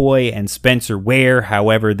LaShawn McCoy and Spencer Ware.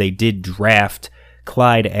 However, they did draft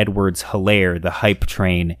Clyde Edwards-Helaire. The hype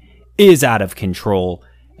train is out of control.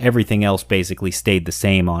 Everything else basically stayed the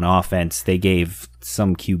same on offense. They gave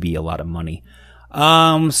some QB a lot of money.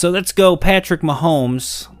 So let's go Patrick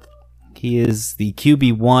Mahomes. He is the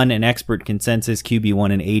QB1 in expert consensus,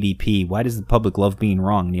 QB1 in ADP. Why does the public love being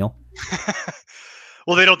wrong, Neil?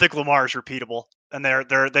 Well, they don't think Lamar is repeatable, and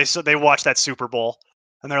they watch that Super Bowl,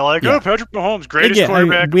 and they're like, Yeah. "Oh, Patrick Mahomes, greatest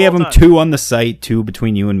quarterback." We of have all him time." 2 on the site, 2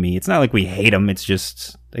 between you and me. It's not like we hate him. It's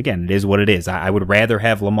just, again, it is what it is. I would rather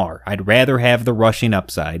have Lamar. I'd rather have the rushing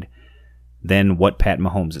upside than what Pat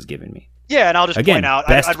Mahomes has given me. Yeah, and I'll just Again, point out,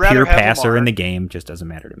 best I'd rather pure have passer Lamar. in the game. Just doesn't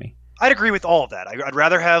matter to me. I'd agree with all of that. I'd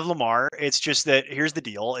rather have Lamar. It's just that here's the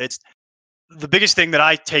deal. It's the biggest thing that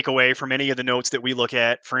I take away from any of the notes that we look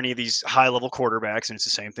at for any of these high-level quarterbacks, and it's the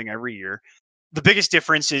same thing every year. The biggest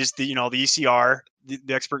difference is the ECR, the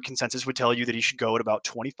expert consensus would tell you that he should go at about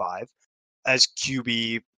 25 as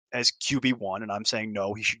QB1, and I'm saying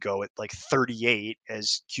no, he should go at like 38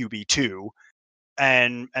 as QB2.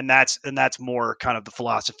 And that's more kind of the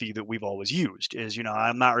philosophy that we've always used is,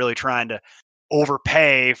 I'm not really trying to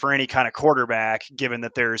overpay for any kind of quarterback, given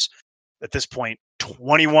that there's at this point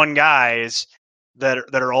 21 guys that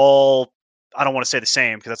are all, I don't want to say the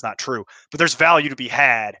same because that's not true, but there's value to be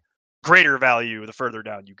had, greater value the further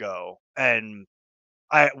down you go. And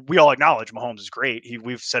we all acknowledge Mahomes is great.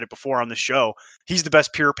 We've said it before on the show. He's the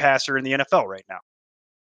best pure passer in the NFL right now.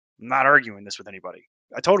 I'm not arguing this with anybody.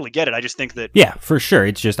 I totally get it. I just think that Yeah, for sure.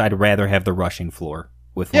 It's just I'd rather have the rushing floor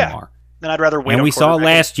with Lamar. then I'd rather wait. And on we saw quarterback.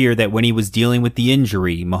 last year that when he was dealing with the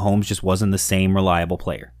injury, Mahomes just wasn't the same reliable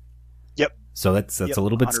player. Yep. So that's Yep, a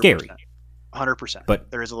little bit 100%. scary. 100%.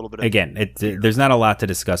 But there is a little bit of Again, there's not a lot to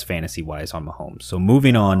discuss fantasy-wise on Mahomes. So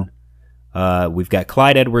moving on, we've got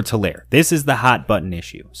Clyde Edwards-Helaire. This is the hot button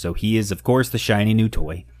issue. So he is, of course, the shiny new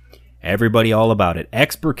toy. Everybody all about it.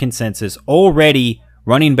 Expert consensus already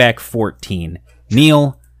running back 14.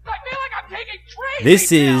 Neil, I feel like I'm taking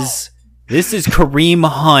training. this is Kareem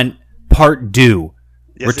Hunt part 2.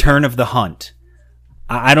 Yes, Return of the Hunt.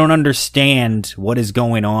 I don't understand what is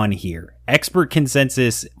going on here. Expert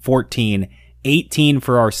consensus 14, 18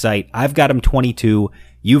 for our site. I've got him 22.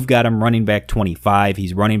 You've got him running back 25.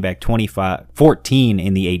 He's running back 14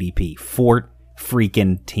 in the ADP.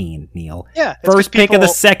 Freaking teen, Neil. Yeah, it's 'cause First pick of the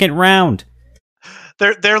people- second round.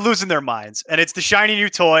 They're losing their minds, and it's the shiny new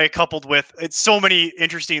toy coupled with it's so many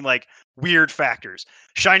interesting weird factors.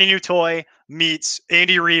 Shiny new toy meets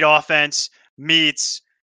Andy Reid offense meets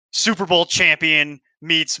Super Bowl champion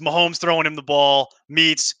meets Mahomes throwing him the ball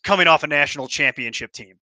meets coming off a national championship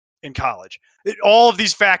team in college. All of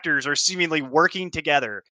these factors are seemingly working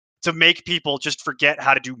together to make people just forget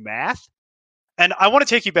how to do math. And I want to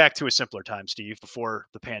take you back to a simpler time, Steve, before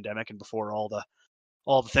the pandemic and before all the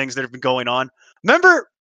things that have been going on.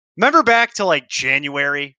 Remember back to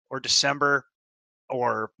January or December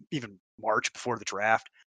or even March before the draft.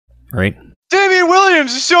 Right? Damian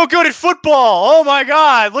Williams is so good at football. Oh my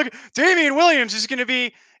God! Look, Damian Williams is going to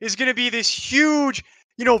be this huge,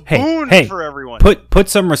 boon hey, for everyone. Put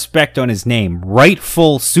some respect on his name.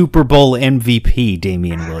 Rightful Super Bowl MVP,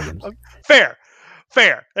 Damian Williams. Fair.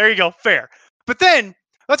 There you go. Fair. But then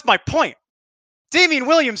that's my point. Damian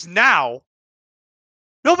Williams now.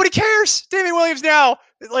 Nobody cares. Damian Williams now,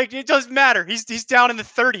 it doesn't matter. He's down in the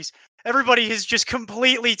 30s. Everybody is just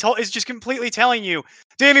completely telling you,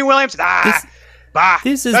 Damian Williams.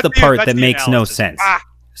 This is That's the part that's that the makes no analysis. sense.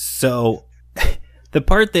 So, the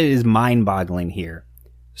part that is mind-boggling here.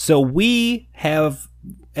 So we have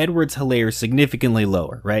Edwards-Helaire significantly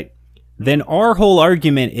lower, right? Then our whole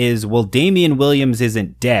argument is, well, Damian Williams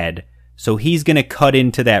isn't dead, so he's going to cut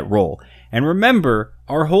into that role. And remember,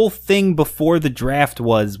 our whole thing before the draft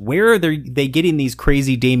was, where are they getting these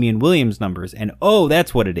crazy Damian Williams numbers? And oh,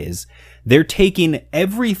 that's what it is. They're taking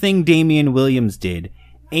everything Damian Williams did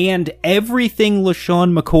and everything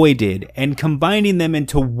LaShawn McCoy did and combining them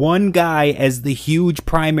into one guy as the huge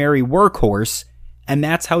primary workhorse. And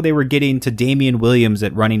that's how they were getting to Damian Williams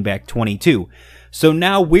at running back 22. So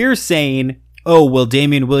now we're saying, oh, well,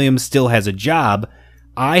 Damian Williams still has a job.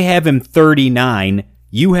 I have him 39.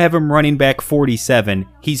 You have him running back 47.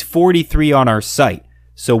 He's 43 on our site.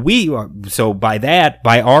 So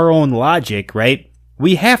by our own logic, right?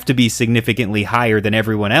 We have to be significantly higher than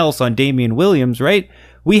everyone else on Damian Williams, right?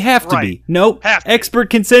 We have to be. Nope. Expert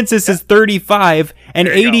consensus is 35 and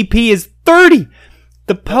ADP is 30.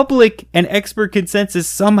 The public and expert consensus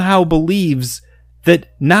somehow believes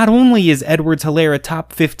that not only is Edwards-Helaire a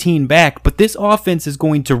top 15 back, but this offense is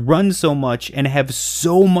going to run so much and have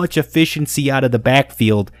so much efficiency out of the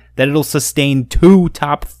backfield that it'll sustain 2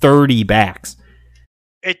 top 30 backs.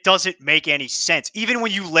 It doesn't make any sense. Even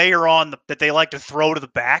when you layer on that they like to throw to the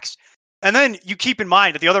backs. And then you keep in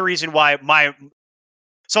mind that the other reason why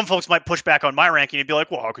some folks might push back on my ranking and be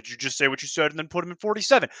like, well, how could you just say what you said and then put him in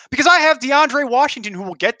 47? Because I have DeAndre Washington, who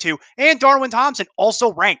we'll get to, and Darwin Thompson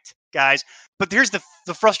also ranked, guys. But here's the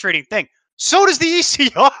frustrating thing. So does the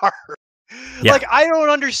ECR. Yeah. Like, I don't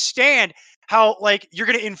understand how, like, you're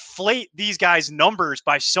going to inflate these guys' numbers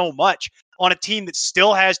by so much on a team that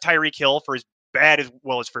still has Tyreek Hill for as bad as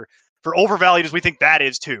well as for overvalued as we think that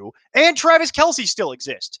is too. And Travis Kelce still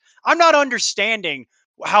exists. I'm not understanding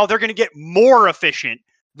how they're going to get more efficient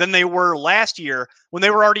than they were last year when they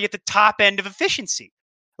were already at the top end of efficiency.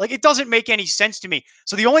 Like, it doesn't make any sense to me.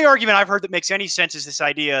 So the only argument I've heard that makes any sense is this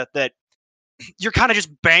idea that you're kind of just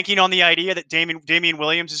banking on the idea that Damian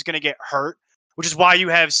Williams is going to get hurt, which is why you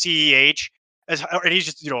have CEH and he's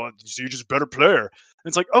just, he's just a better player. And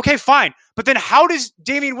it's like, okay, fine. But then how does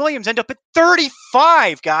Damian Williams end up at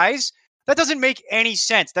 35, guys? That doesn't make any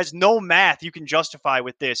sense. There's no math you can justify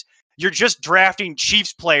with this. You're just drafting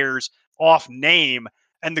Chiefs players off name.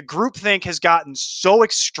 And the groupthink has gotten so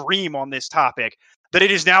extreme on this topic that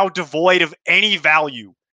it is now devoid of any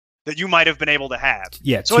value that you might have been able to have.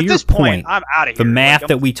 Yeah, so to at your this point, I'm out of here. The math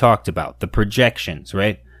that we talked about, the projections,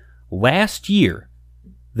 right? Last year,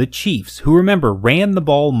 the Chiefs, who remember, ran the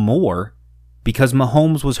ball more because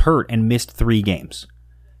Mahomes was hurt and missed 3 games.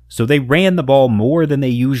 So they ran the ball more than they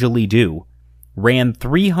usually do. Ran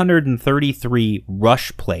 333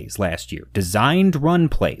 rush plays last year, designed run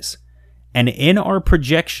plays. And in our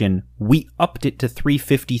projection, we upped it to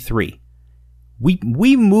 353.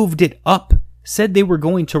 We moved it up, said they were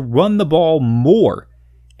going to run the ball more.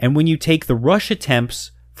 And when you take the rush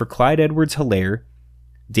attempts for Clyde Edwards-Helaire,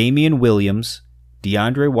 Damian Williams,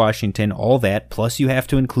 DeAndre Washington, all that, plus you have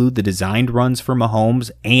to include the designed runs for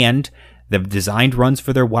Mahomes and the designed runs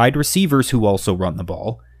for their wide receivers who also run the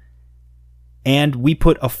ball. And we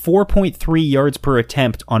put a 4.3 yards per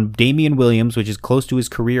attempt on Damian Williams, which is close to his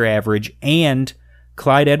career average, and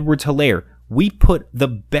Clyde Edwards-Helaire. We put the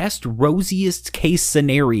best, rosiest case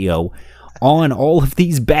scenario on all of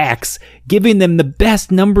these backs, giving them the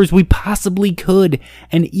best numbers we possibly could.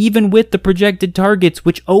 And even with the projected targets,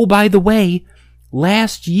 which, oh, by the way,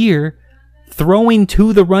 last year, throwing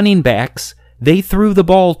to the running backs, they threw the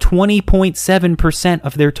ball 20.7%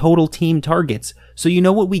 of their total team targets. So you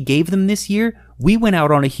know what we gave them this year? We went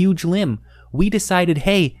out on a huge limb. We decided,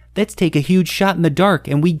 hey, let's take a huge shot in the dark,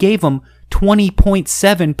 and we gave them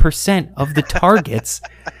 20.7% of the targets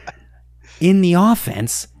in the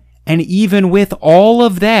offense. And even with all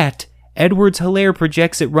of that, Edwards-Helaire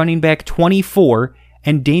projects at running back 24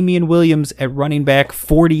 and Damian Williams at running back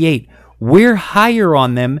 48. We're higher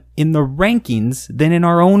on them in the rankings than in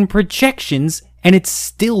our own projections, and it's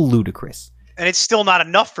still ludicrous. And it's still not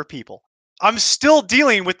enough for people. I'm still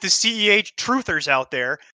dealing with the CEH truthers out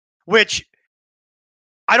there, which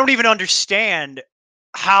I don't even understand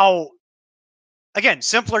how. Again,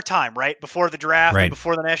 simpler time, right? Before the draft, right, and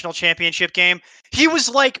before the national championship game, he was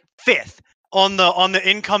like 5th on the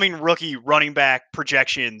incoming rookie running back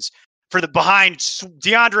projections for the behind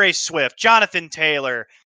DeAndre Swift, Jonathan Taylor.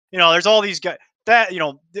 There's all these guys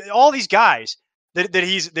all these guys that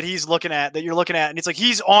he's looking at, that you're looking at, and it's like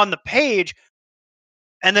he's on the page,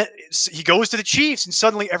 and then he goes to the Chiefs, and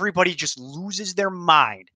suddenly everybody just loses their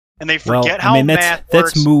mind and they forget how math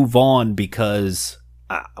works. Let's move on because.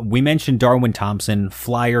 We mentioned Darwin Thompson,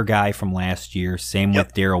 flyer guy from last year. Same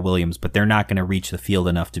with Darrell Williams, but they're not going to reach the field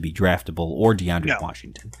enough to be draftable, or DeAndre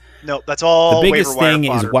Washington. No, that's all. The biggest thing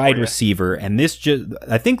is wide receiver, and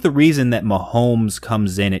I think the reason that Mahomes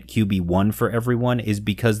comes in at QB1 for everyone is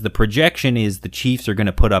because the projection is the Chiefs are going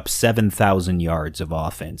to put up 7,000 yards of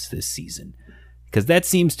offense this season, because that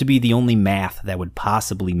seems to be the only math that would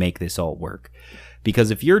possibly make this all work.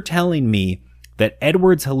 Because if you're telling me that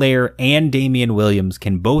Edwards-Helaire and Damian Williams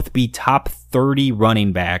can both be top 30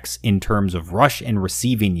 running backs in terms of rush and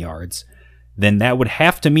receiving yards, then that would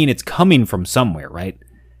have to mean it's coming from somewhere, right?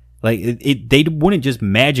 Like, they wouldn't just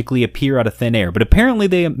magically appear out of thin air, but apparently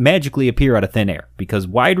they magically appear out of thin air, because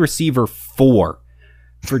wide receiver 4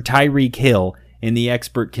 for Tyreek Hill in the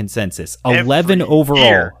expert consensus. Every 11 overall.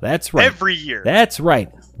 year. That's right. Every year. That's right.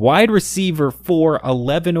 Wide receiver 4,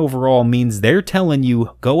 11 overall means they're telling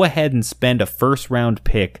you go ahead and spend a first-round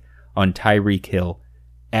pick on Tyreek Hill.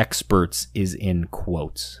 Experts is in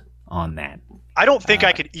quotes on that. I don't think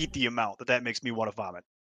I could eat the amount that makes me want to vomit.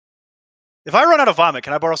 If I run out of vomit,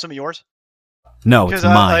 can I borrow some of yours? No, it's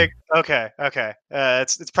mine. Okay.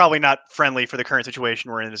 It's probably not friendly for the current situation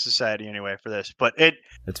we're in as a society anyway for this, but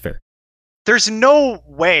That's fair. there's no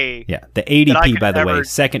way. Yeah, the that I ADP, could by the way, ever-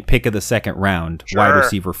 second pick of the second round, wide Sure.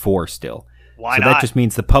 receiver 4 still. Why So not? that just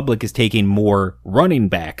means the public is taking more running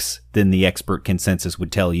backs than the expert consensus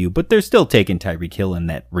would tell you, but they're still taking Tyreek Hill in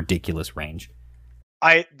that ridiculous range.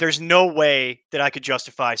 There's no way that I could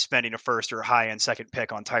justify spending a first or a high-end second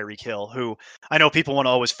pick on Tyreek Hill, who I know people want to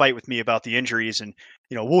always fight with me about the injuries and,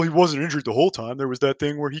 well, he wasn't injured the whole time. There was that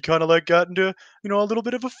thing where he kind of got into, a little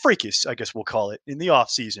bit of a fracas, I guess we'll call it, in the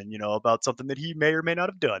offseason, about something that he may or may not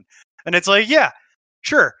have done. And it's like, yeah,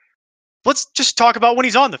 sure. Let's just talk about when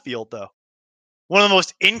he's on the field, though. One of the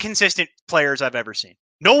most inconsistent players I've ever seen.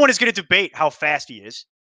 No one is going to debate how fast he is.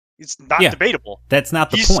 It's not debatable. That's not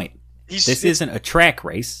the point. This isn't a track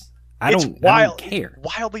race. I don't care.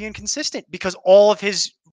 Wildly inconsistent because all of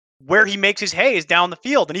where he makes his hay is down the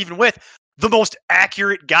field. And even with the most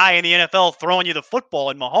accurate guy in the NFL throwing you the football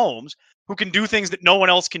in Mahomes, who can do things that no one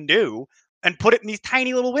else can do and put it in these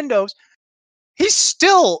tiny little windows, he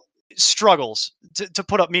still struggles to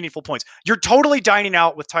put up meaningful points. You're totally dining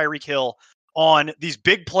out with Tyreek Hill on these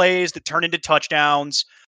big plays that turn into touchdowns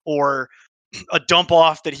or a dump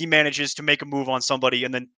off that he manages to make a move on somebody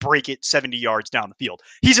and then break it 70 yards down the field.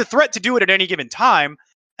 He's a threat to do it at any given time,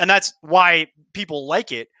 and that's why people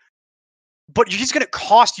like it. But he's going to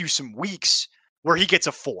cost you some weeks where he gets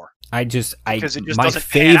a 4. My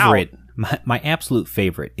absolute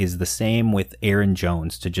favorite is the same with Aaron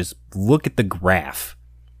Jones, to just look at the graph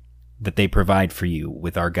that they provide for you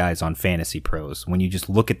with our guys on Fantasy Pros. When you just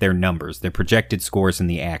look at their numbers, their projected scores and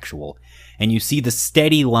the actual, and you see the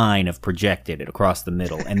steady line of projected across the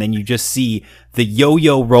middle, and then you just see the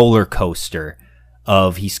yo-yo roller coaster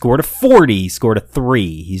of he scored a 40, he scored a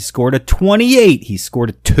 3, he scored a 28, he scored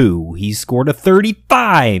a 2, he scored a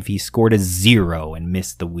 35, he scored a 0 and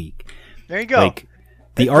missed the week. There you go. Like,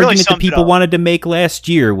 the argument that people wanted to make last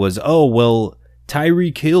year was, oh, well,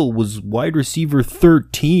 Tyreek Hill was wide receiver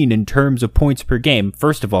 13 in terms of points per game.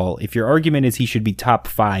 First of all, if your argument is he should be top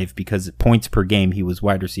 5 because points per game he was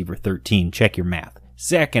wide receiver 13, check your math.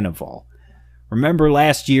 Second of all, remember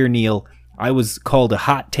last year, Neil, I was called a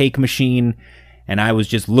hot take machine, and I was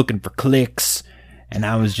just looking for clicks, and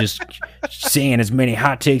I was just saying as many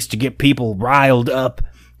hot takes to get people riled up,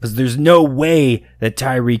 because there's no way that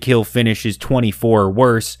Tyreek Hill finishes 24 or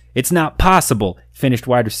worse. It's not possible. Finished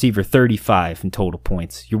wide receiver 35 in total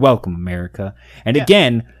points. You're welcome, America. And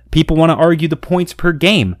again, people want to argue the points per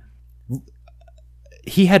game.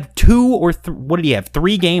 He had 2 or what did he have?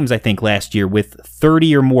 3 games, I think, last year with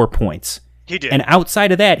 30 or more points. He did. And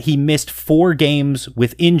outside of that, he missed 4 games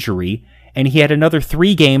with injury, and he had another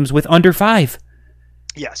 3 games with under 5.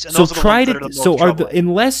 Yes. And So those are the ones that are the most troubling.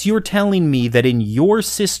 unless you're telling me that in your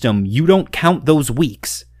system you don't count those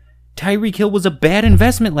weeks, Tyreek Hill was a bad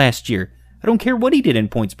investment last year. I don't care what he did in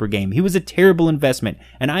points per game. He was a terrible investment.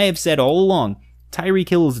 And I have said all along, Tyreek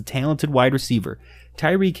Hill is a talented wide receiver.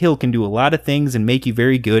 Tyreek Hill can do a lot of things and make you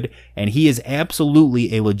very good, and he is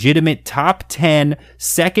absolutely a legitimate top 10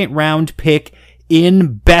 second round pick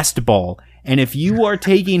in best ball. And if you are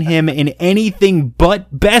taking him in anything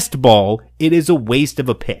but best ball, it is a waste of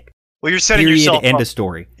a pick. Well, you're setting Period. yourself End up. of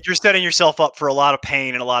story. You're setting yourself up for a lot of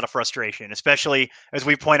pain and a lot of frustration, especially as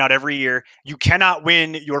we point out every year. You cannot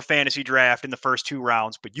win your fantasy draft in the first 2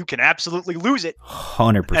 rounds, but you can absolutely lose it.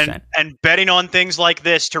 100%. And betting on things like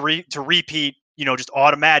this to repeat, just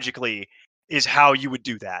automatically is how you would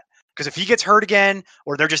do that. Because if he gets hurt again,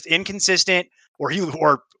 or they're just inconsistent, or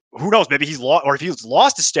who knows, maybe he's lost, or if he's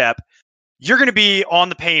lost a step, you're going to be on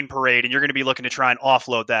the pain parade, and you're going to be looking to try and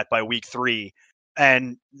offload that by week 3.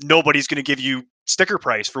 And nobody's going to give you sticker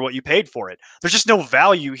price for what you paid for it. There's just no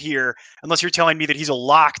value here unless you're telling me that he's a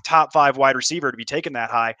lock top 5 wide receiver to be taken that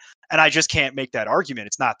high. And I just can't make that argument.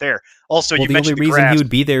 It's not there. Also, Well, you the only mentioned the reason graphs. he would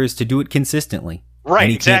be there is to do it consistently. Right, And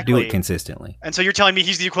he exactly. can't do it consistently. And so you're telling me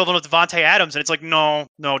he's the equivalent of Devontae Adams, and it's like, no,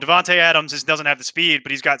 Devontae Adams doesn't have the speed,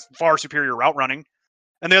 but he's got far superior route running.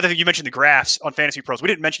 And the other thing, you mentioned the graphs on Fantasy Pros. We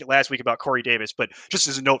didn't mention it last week about Corey Davis, but just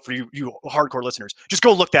as a note for you hardcore listeners, just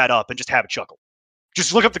go look that up and just have a chuckle.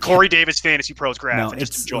 Just look up the Corey Davis Fantasy Pros graph No, and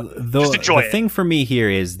just enjoy it. the thing for me here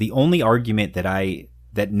is the only argument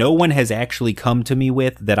that no one has actually come to me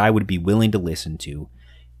with that I would be willing to listen to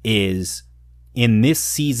is in this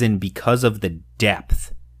season because of the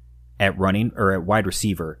depth at running or at wide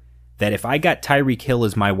receiver that if I got Tyreek Hill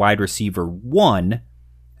as my wide receiver 1,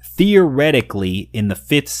 theoretically in the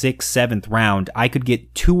 5th, 6th, 7th round, I could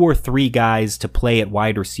get 2 or 3 guys to play at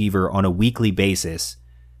wide receiver on a weekly basis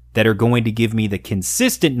that are going to give me the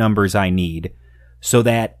consistent numbers I need so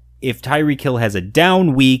that if Tyreek Hill has a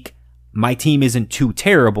down week, my team isn't too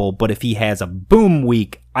terrible, but if he has a boom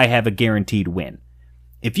week, I have a guaranteed win.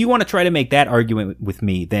 If you want to try to make that argument with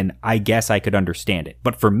me, then I guess I could understand it.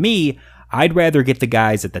 But for me, I'd rather get the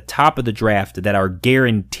guys at the top of the draft that are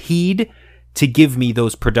guaranteed to give me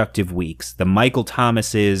those productive weeks. The Michael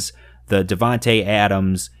Thomases, the Devontae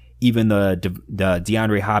Adams, even the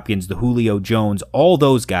DeAndre Hopkins, the Julio Jones, all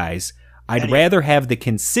those guys. I'd rather have the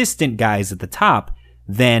consistent guys at the top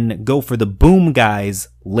than go for the boom guys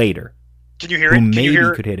later. Can you hear it? Who maybe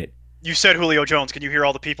could hit it. You said Julio Jones. Can you hear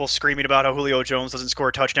all the people screaming about how Julio Jones doesn't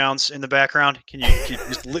score touchdowns in the background?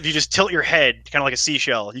 If you just tilt your head, kind of like a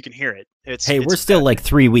seashell, you can hear it. We're still like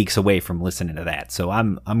 3 weeks away from listening to that, so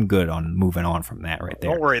I'm good on moving on from that right there.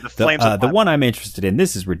 Don't worry, the flames. The one I'm interested in,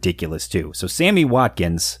 this is ridiculous too. So Sammy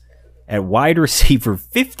Watkins at wide receiver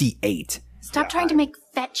 58. Stop trying to make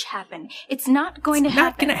fetch happen. It's not going to happen.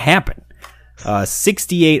 Not going to happen.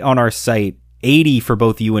 68 on our site. 80 for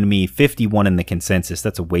both you and me, 51 in the consensus.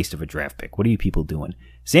 That's a waste of a draft pick. What are you people doing?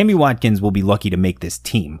 Sammy Watkins will be lucky to make this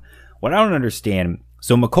team. What I don't understand,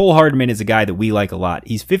 so McCole Hardman is a guy that we like a lot.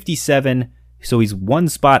 He's 57, so he's 1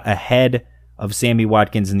 spot ahead of Sammy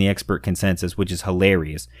Watkins in the expert consensus, which is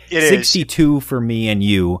hilarious. 62 for me and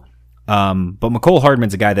you. But McCole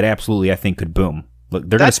Hardman's a guy that absolutely I think could boom. Look,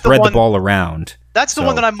 they're going to spread the ball around. That's the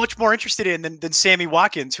one that I'm much more interested in than Sammy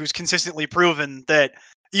Watkins, who's consistently proven that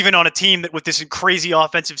even on a team that with this crazy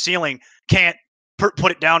offensive ceiling can't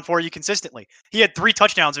put it down for you consistently. He had 3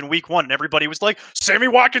 touchdowns in week 1, and everybody was like, Sammy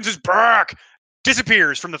Watkins is back.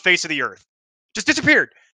 Disappears from the face of the earth. Just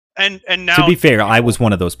disappeared. And now, to be fair, I was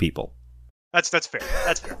one of those people. That's fair.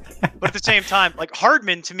 That's fair. But at the same time, like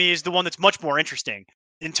Hardman to me is the one that's much more interesting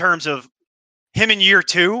in terms of him in year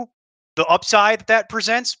 2, the upside that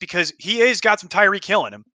presents, because he has got some Tyreek Hill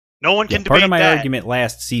in him. No one can debate that. Part of my argument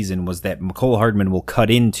last season was that McCole Hardman will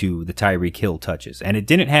cut into the Tyreek Hill touches. And it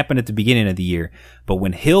didn't happen at the beginning of the year. But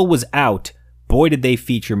when Hill was out, boy, did they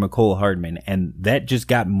feature McCole Hardman. And that just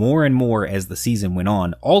got more and more as the season went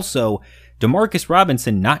on. Also, Demarcus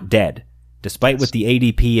Robinson not dead, despite what the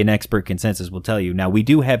ADP and expert consensus will tell you. Now, we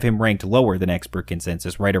do have him ranked lower than expert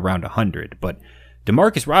consensus, right around 100. But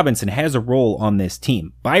Demarcus Robinson has a role on this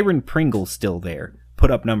team. Byron Pringle's still there. Put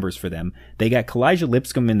up numbers for them. They got Kalijah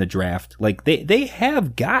Lipscomb in the draft. Like they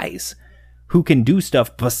have guys who can do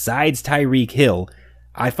stuff besides Tyreek Hill.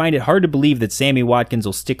 I find it hard to believe that Sammy Watkins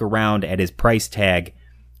will stick around at his price tag.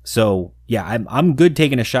 So yeah, I'm good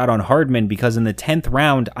taking a shot on Hardman because in the 10th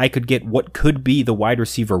round I could get what could be the wide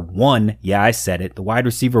receiver 1. Yeah, I said it. The wide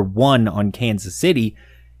receiver 1 on Kansas City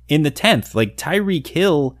in the 10th. Like Tyreek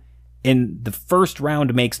Hill in the first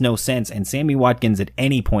round makes no sense, and Sammy Watkins at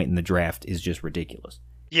any point in the draft is just ridiculous.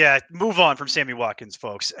 Yeah, move on from Sammy Watkins,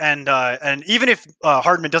 folks. And even if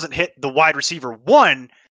Hardman doesn't hit the wide receiver 1,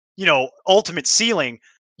 ultimate ceiling,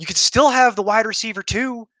 you could still have the wide receiver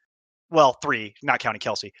 2. Well, 3, not counting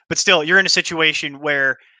Kelsey. But still, you're in a situation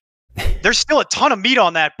where there's still a ton of meat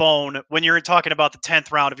on that bone when you're talking about the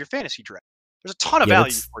 10th round of your fantasy draft. There's a ton of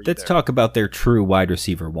value for you Let's talk about their true wide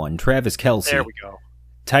receiver 1, Travis Kelce. There we go.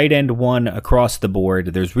 Tight end 1 across the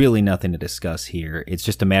board. There's really nothing to discuss here. It's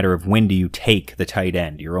just a matter of when do you take the tight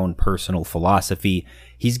end, your own personal philosophy.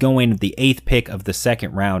 He's going the 8th pick of the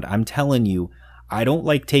 2nd round. I'm telling you, I don't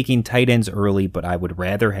like taking tight ends early, but I would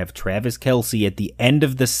rather have Travis Kelce at the end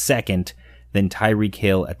of the 2nd than Tyreek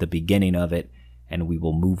Hill at the beginning of it, and we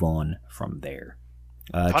will move on from there.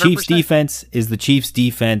 Chiefs defense is the Chiefs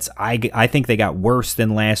defense. I think they got worse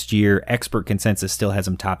than last year. Expert consensus still has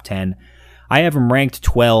them top 10. I have them ranked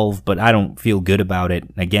 12, but I don't feel good about it.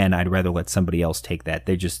 Again, I'd rather let somebody else take that.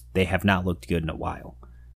 They have not looked good in a while.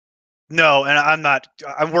 No, and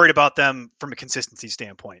I'm worried about them from a consistency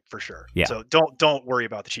standpoint for sure. Yeah. So don't worry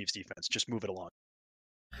about the Chiefs defense. Just move it along.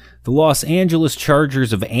 The Los Angeles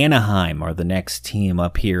Chargers of Anaheim are the next team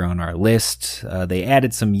up here on our list. They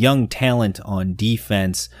added some young talent on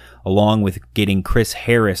defense, along with getting Chris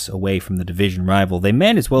Harris away from the division rival. They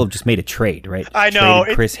might as well have just made a trade, right? I know.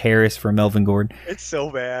 Traded Chris Harris for Melvin Gordon. It's so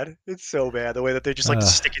bad. It's so bad. The way that they just like to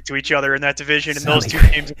stick it to each other in that division and so those two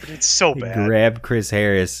teams. It's so bad. Grab Chris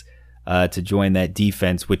Harris to join that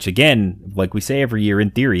defense, which again, like we say every year,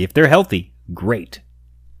 in theory, if they're healthy, great.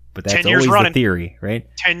 But that's always the theory, right?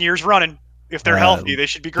 10 years running. If they're healthy, they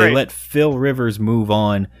should be great. They let Phil Rivers move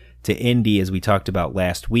on to Indy, as we talked about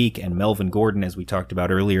last week, and Melvin Gordon, as we talked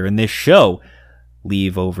about earlier in this show,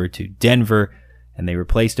 leave over to Denver, and they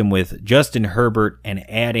replaced him with Justin Herbert and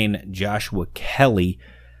adding Joshua Kelly.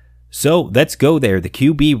 So let's go there. The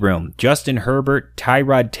QB room. Justin Herbert,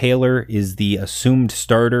 Tyrod Taylor is the assumed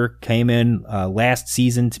starter, came in last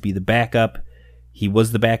season to be the backup. He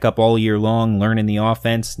was the backup all year long, learning the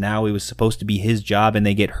offense. Now it was supposed to be his job, and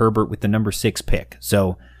they get Herbert with the number 6 pick.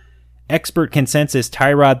 So expert consensus,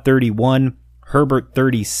 Tyrod 31, Herbert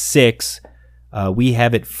 36. We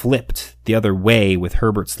have it flipped the other way with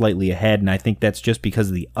Herbert slightly ahead, and I think that's just because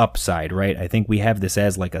of the upside, right? I think we have this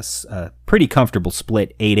as like a pretty comfortable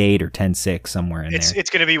split, 8-8 or 10-6, somewhere in there. It's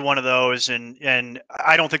going to be one of those, and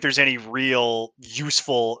I don't think there's any real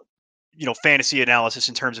useful, fantasy analysis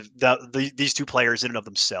in terms of these two players in and of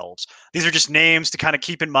themselves. These are just names to kind of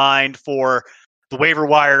keep in mind for the waiver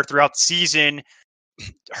wire throughout the season.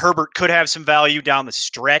 Herbert could have some value down the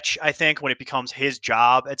stretch, I think, when it becomes his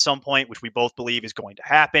job at some point, which we both believe is going to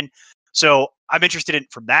happen. So I'm interested in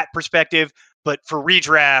from that perspective. But for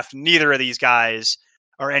redraft, neither of these guys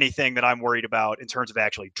are anything that I'm worried about in terms of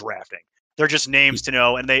actually drafting. They're just names to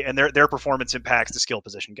know, and their performance impacts the skill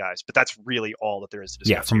position guys. But that's really all that there is to discuss.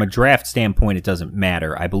 Yeah, from a draft standpoint, it doesn't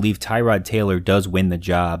matter. I believe Tyrod Taylor does win the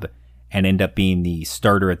job and end up being the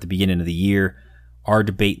starter at the beginning of the year. Our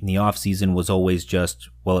debate in the offseason was always just,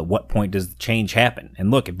 well, at what point does the change happen?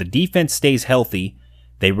 And look, if the defense stays healthy,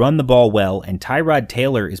 they run the ball well, and Tyrod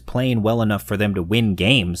Taylor is playing well enough for them to win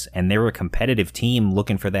games, and they're a competitive team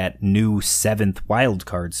looking for that new 7th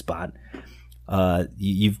wildcard spot,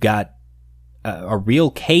 you've got a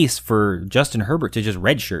real case for Justin Herbert to just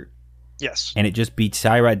redshirt. Yes. And it just be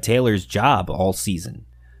Tyrod Taylor's job all season.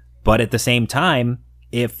 But at the same time,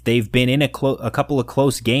 if they've been in a couple of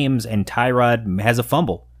close games and Tyrod has a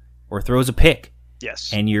fumble or throws a pick,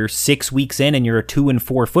 yes, and you're 6 weeks in and you're a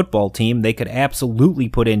 2-4 football team, they could absolutely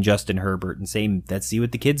put in Justin Herbert and say, let's see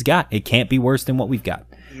what the kid's got. It can't be worse than what we've got.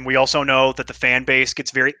 We also know that the fan base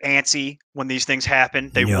gets very antsy when these things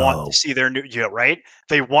happen. They want to see their new,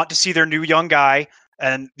 They want to see their new young guy,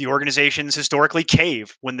 and the organizations historically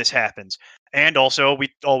cave when this happens. And also, we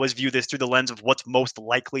always view this through the lens of what's most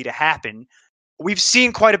likely to happen. We've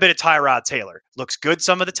seen quite a bit of Tyrod Taylor. Looks good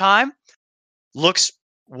some of the time. Looks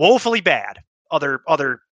woefully bad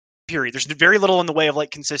other period. There's very little in the way of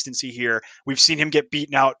consistency here. We've seen him get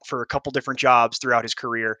beaten out for a couple different jobs throughout his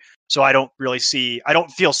career. So I don't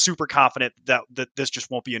feel super confident that this just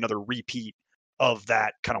won't be another repeat of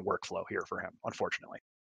that kind of workflow here for him, unfortunately.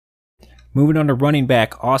 Moving on to running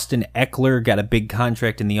back, Austin Eckler got a big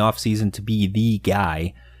contract in the offseason to be the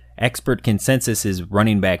guy. Expert consensus is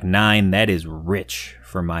running back 9. That is rich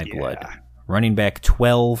for my blood. Running back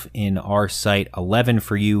 12 in our site, 11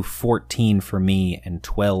 for you, 14 for me, and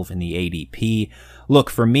 12 in the ADP. Look,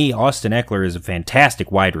 for me, Austin Eckler is a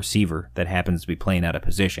fantastic wide receiver that happens to be playing out of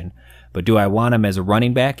position. But do I want him as a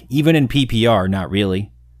running back? Even in PPR, not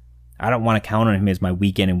really. I don't want to count on him as my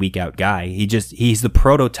week in and week out guy. He's the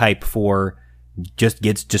prototype for just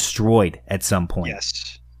gets destroyed at some point.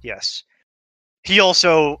 Yes. He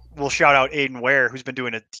also will shout out Aiden Ware, who's been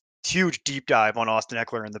doing a huge deep dive on Austin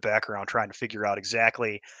Eckler in the background, trying to figure out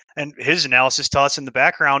exactly. And his analysis to us in the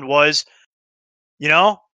background was,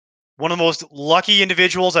 one of the most lucky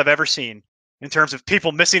individuals I've ever seen in terms of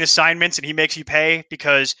people missing assignments, and he makes you pay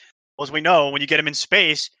because, well, as we know, when you get him in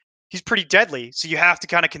space, he's pretty deadly. So you have to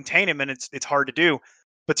kind of contain him, and it's hard to do.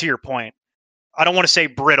 But to your point, I don't want to say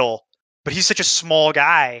brittle, but he's such a small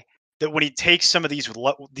guy that when he takes some of these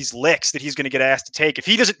licks that he's going to get asked to take, if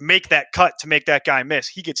he doesn't make that cut to make that guy miss,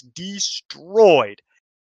 he gets destroyed.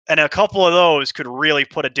 And a couple of those could really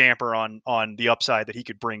put a damper on the upside that he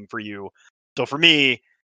could bring for you. So for me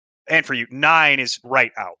and for you, 9 is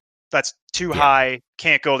right out. That's too high.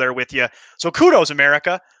 Can't go there with you. So kudos,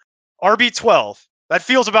 America. RB12. That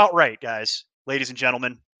feels about right, guys, ladies and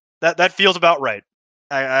gentlemen. That feels about right.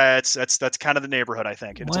 That's kind of the neighborhood, I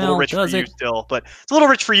think. It's a little rich for you still, but it's a little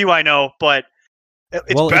rich for you, I know. But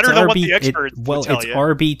it's better than what the experts will tell you.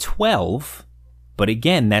 Well, it's RB12, but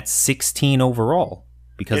again, that's 16 overall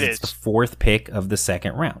because it's the 4th pick of the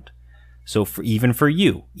 2nd round. So even for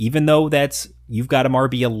you, even though you've got him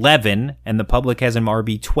RB11 and the public has him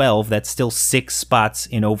RB12, that's still 6 spots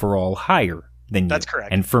in overall higher than you. That's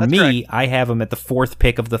correct. And for me, I have him at the 4th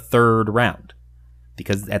pick of the 3rd round.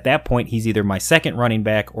 Because at that point, he's either my 2nd running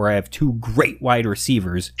back or I have 2 great wide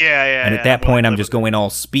receivers. And at that point, I'm just going all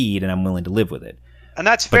speed and I'm willing to live with it. And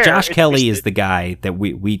that's fair. But Josh Kelly is the guy that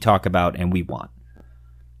we talk about and we want.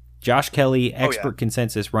 Josh Kelly, expert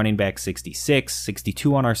consensus, running back 66,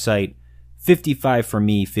 62 on our site, 55 for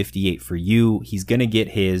me, 58 for you. He's going to get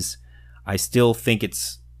his. I still think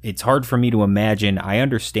it's it's hard for me to imagine. I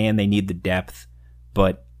understand they need the depth,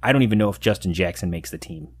 but I don't even know if Justin Jackson makes the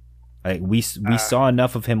team. Like we saw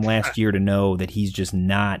enough of him last year to know that he's just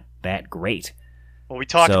not that great. Well, we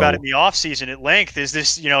talked about it in the offseason at length. Is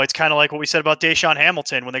this, it's kind of like what we said about Deshaun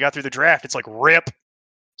Hamilton when they got through the draft. It's like, rip.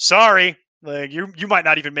 Sorry. Like you might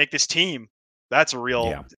not even make this team. That's a real.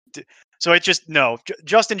 Yeah. So it just, no.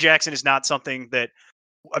 Justin Jackson is not something that,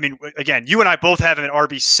 I mean, again, you and I both have him at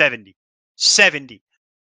RB 70. 70.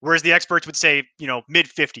 Whereas the experts would say, mid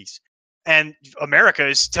 50s. And America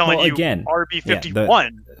is telling you again, RB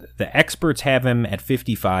 51. The experts have him at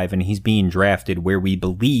 55, and he's being drafted where we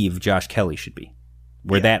believe Josh Kelly should be.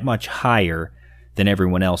 We're that much higher than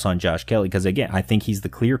everyone else on Josh Kelly because, again, I think he's the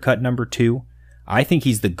clear-cut number 2. I think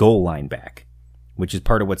he's the goal line back, which is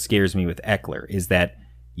part of what scares me with Eckler, is that,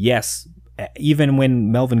 yes, even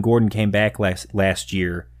when Melvin Gordon came back last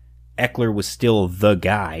year, Eckler was still the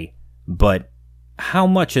guy, but how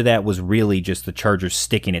much of that was really just the Chargers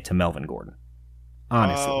sticking it to Melvin Gordon?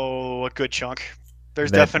 Honestly. Oh, a good chunk.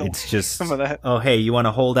 There's definitely some of that. Oh, hey, you want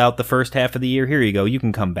to hold out the first half of the year? Here you go. You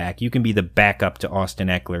can come back. You can be the backup to Austin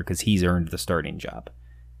Eckler because he's earned the starting job.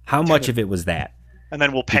 How much of it was that? And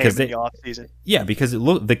then we'll pay him in the offseason. Yeah, because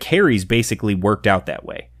the carries basically worked out that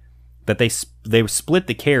way. That they split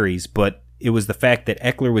the carries, but it was the fact that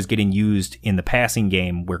Eckler was getting used in the passing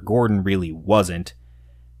game where Gordon really wasn't.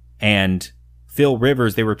 And Phil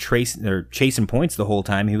Rivers, they were chasing points the whole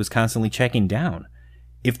time. He was constantly checking down.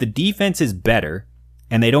 If the defense is better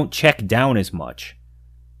and they don't check down as much,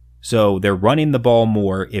 so they're running the ball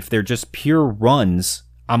more, if they're just pure runs,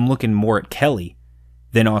 I'm looking more at Kelly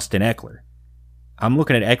than Austin Eckler. I'm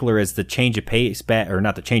looking at Eckler as the change of pace back, or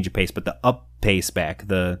not the change of pace, but the up pace back,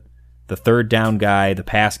 the third down guy, the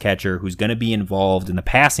pass catcher who's going to be involved in the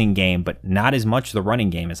passing game, but not as much the running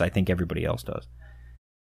game as I think everybody else does.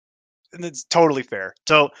 And it's totally fair.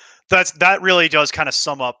 So that really does kind of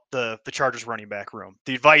sum up the Chargers running back room.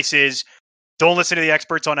 The advice is don't listen to the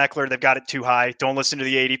experts on Eckler. They've got it too high. Don't listen to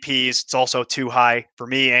the ADPs. It's also too high for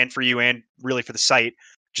me and for you and really for the site.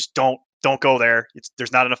 Just don't go there.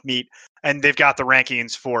 There's not enough meat. And they've got the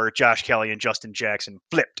rankings for Josh Kelly and Justin Jackson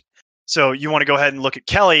flipped. So you want to go ahead and look at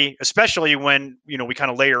Kelly, especially when, we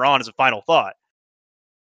kind of layer on as a final thought.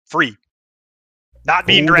 Free. Not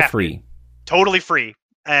being drafted. Free. Totally free.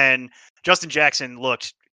 And Justin Jackson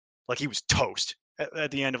looked like he was toast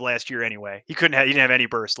at the end of last year anyway. He didn't have any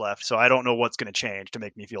burst left, so I don't know what's going to change to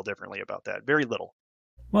make me feel differently about that. Very little.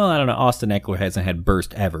 Well, I don't know. Austin Eckler hasn't had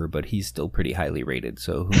burst ever, but he's still pretty highly rated,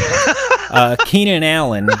 so who knows? Keenan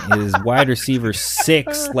Allen is wide receiver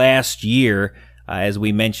 6 last year, as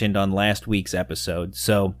we mentioned on last week's episode.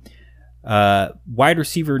 So wide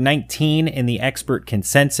receiver 19 in the expert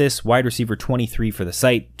consensus, wide receiver 23 for the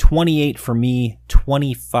site, 28 for me,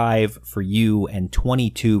 25 for you, and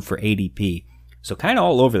 22 for ADP. So kind of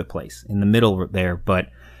all over the place in the middle there. But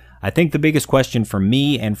I think the biggest question for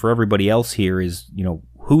me and for everybody else here is,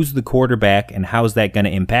 who's the quarterback and how's that going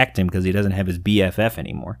to impact him because he doesn't have his BFF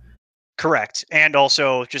anymore. Correct. And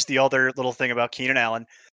also just the other little thing about Keenan Allen.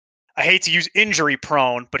 I hate to use injury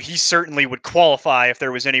prone, but he certainly would qualify if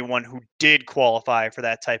there was anyone who did qualify for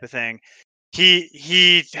that type of thing.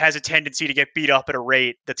 He has a tendency to get beat up at a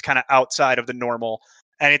rate that's kind of outside of the normal,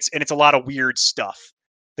 and it's a lot of weird stuff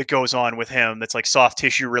that goes on with him that's like soft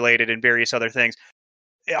tissue related and various other things.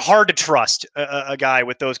 Hard to trust a guy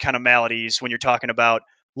with those kind of maladies when you're talking about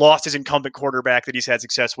lost his incumbent quarterback that he's had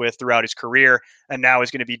success with throughout his career, and now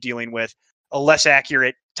is going to be dealing with a less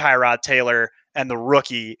accurate Tyrod Taylor and the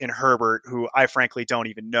rookie in Herbert, who I frankly don't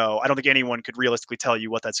even know. I don't think anyone could realistically tell you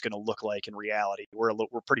what that's going to look like in reality. We're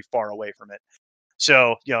pretty far away from it.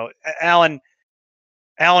 So, Allen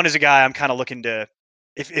is a guy I'm kind of looking to,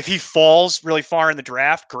 if he falls really far in the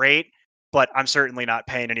draft, great, but I'm certainly not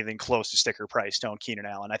paying anything close to sticker price on Keenan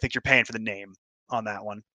Allen. I think you're paying for the name on that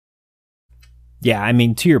one. Yeah, I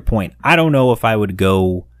mean, to your point, I don't know if I would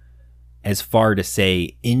go as far to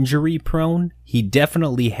say injury prone. He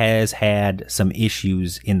definitely has had some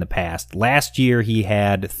issues in the past. Last year, he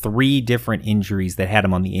had 3 different injuries that had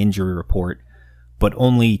him on the injury report, but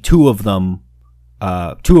only 2 of them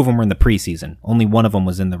were in the preseason. Only one of them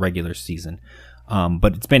was in the regular season.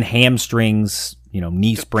 But it's been hamstrings,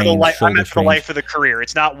 knee sprains, shoulder sprains. The life of the career.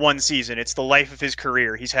 It's not one season. It's the life of his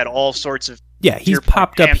career. He's had all sorts of... Yeah, he's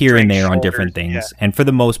popped up here and there on different things. Yeah. And for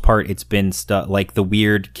the most part, it's been stuff like the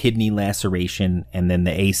weird kidney laceration and then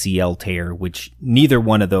the ACL tear, which neither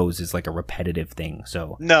one of those is like a repetitive thing.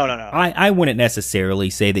 So No. I wouldn't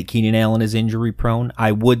necessarily say that Keenan Allen is injury prone.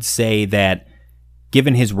 I would say that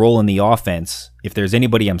given his role in the offense, if there's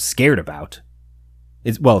anybody I'm scared about,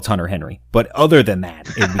 It's Hunter Henry. But other than that,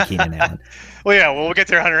 it would be Keenan Allen. Well, yeah, we'll get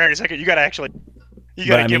to Hunter Henry in a second. You got to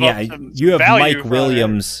give up some you have value Mike for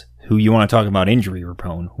Williams, who you want to talk about injury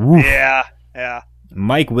prone. Yeah.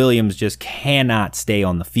 Mike Williams just cannot stay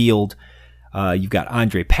on the field. You've got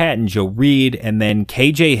Andre Patton, Joe Reed, and then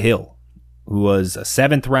KJ Hill, who was a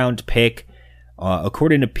 7th-round pick.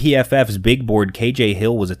 According to PFF's big board, KJ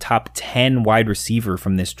Hill was a top 10 wide receiver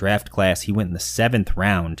from this draft class. He went in the 7th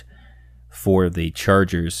round for the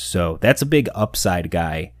Chargers, so that's a big upside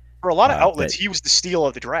guy. For a lot of outlets, he was the steal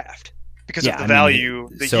of the draft because of the value.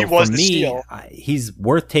 So he was for the me, steal. He's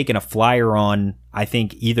worth taking a flyer on, I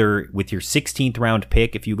think, either with your 16th round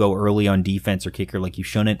pick if you go early on defense or kicker like you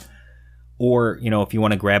shouldn't, or if you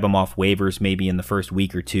want to grab him off waivers maybe in the first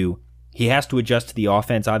week or two. He has to adjust to the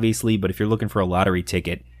offense, obviously, but if you're looking for a lottery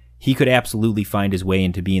ticket, he could absolutely find his way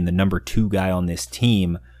into being the number 2 guy on this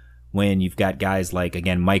team when you've got guys like,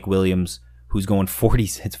 again, Mike Williams, who's going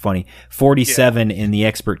 47 in the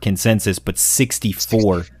expert consensus, but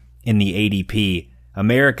 64 in the ADP.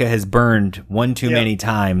 America has burned one too many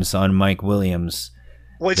times on Mike Williams.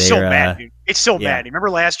 Well, it's so mad, dude. It's so mad.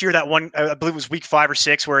 Remember last year, that one, I believe it was week 5 or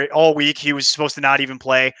 6, where all week he was supposed to not even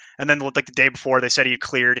play. And then like the day before, they said he had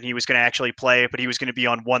cleared and he was going to actually play, but he was going to be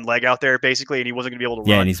on one leg out there, basically, and he wasn't going to be able to run.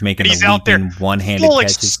 Yeah, and he's making the out there, one-handed full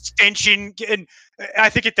catches. extension. And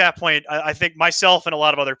I think at that point, I think myself and a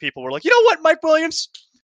lot of other people were like, you know what, Mike Williams?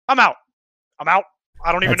 I'm out. I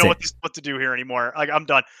don't even know what to do here anymore. Like, I'm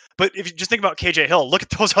done. But if you just think about KJ Hill, look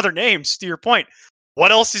at those other names, to your point. What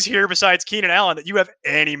else is here besides Keenan Allen that you have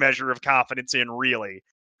any measure of confidence in, really?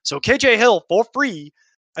 So KJ Hill for free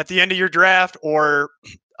at the end of your draft or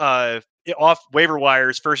off waiver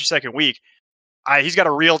wires first or second week, he's got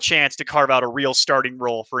a real chance to carve out a real starting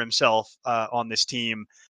role for himself on this team.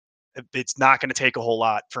 It's not going to take a whole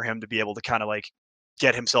lot for him to be able to kind of like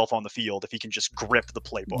get himself on the field if he can just grip the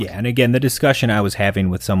playbook. Yeah, and again, the discussion I was having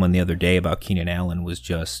with someone the other day about Keenan Allen was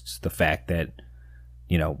just the fact that,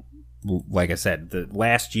 like I said, the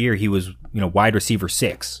last year he was, wide receiver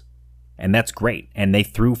 6, and that's great. And they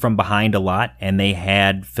threw from behind a lot, and they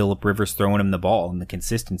had Phillip Rivers throwing him the ball, and the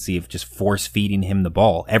consistency of just force feeding him the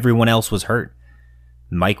ball. Everyone else was hurt.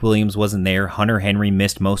 Mike Williams wasn't there. Hunter Henry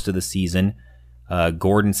missed most of the season.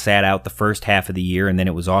 Gordon sat out the first half of the year, and then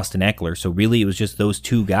it was Austin Eckler. So really, it was just those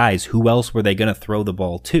 2 guys. Who else were they going to throw the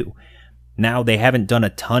ball to? Now, they haven't done a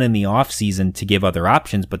ton in the offseason to give other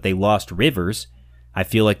options, but they lost Rivers. I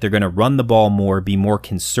feel like they're going to run the ball more, be more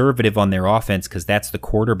conservative on their offense because that's the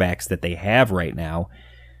quarterbacks that they have right now.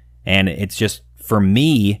 And it's just, for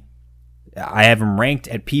me, I have him ranked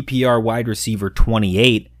at PPR wide receiver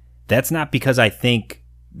 28. That's not because I think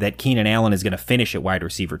that Keenan Allen is going to finish at wide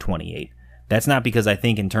receiver 28. That's not because I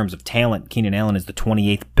think in terms of talent, Keenan Allen is the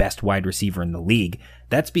 28th best wide receiver in the league.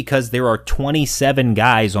 That's because there are 27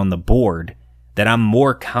 guys on the board that I'm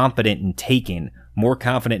more confident in taking, more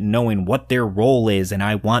confident in knowing what their role is, and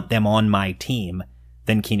I want them on my team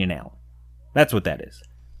than Keenan Allen. That's what that is.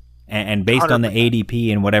 And based 100%. On the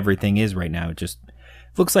ADP and what everything is right now, it just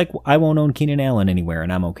looks like I won't own Keenan Allen anywhere,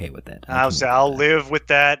 and I'm okay with that. I'll live with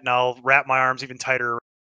that, and I'll wrap my arms even tighter around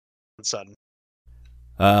Sutton.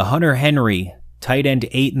 Hunter Henry, tight end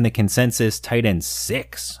 8 in the consensus, tight end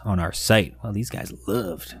 6 on our site. Well, these guys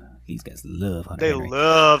love Hunter Henry. They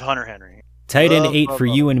love Hunter Henry. Tight end 8 for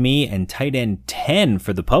you and me, and tight end 10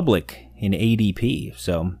 for the public in ADP.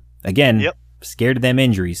 So, again, scared of them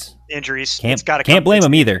injuries. Can't blame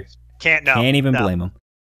him either. Can't even blame him.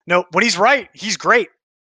 No, when he's right, he's great.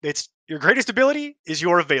 It's your greatest ability is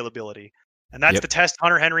your availability. And that's the test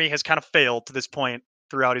Hunter Henry has kind of failed to this point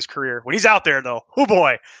throughout his career. When he's out there, though, oh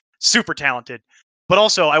boy, super talented. But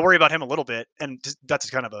also, I worry about him a little bit, and that's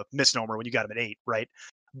kind of a misnomer when you got him at 8, right?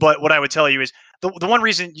 But what I would tell you is the one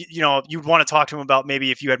reason, you'd want to talk to him about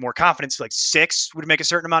maybe if you had more confidence, like 6 would make a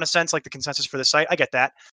certain amount of sense, like the consensus for the site. I get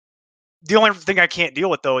that. The only thing I can't deal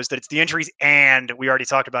with, though, is that it's the injuries, and we already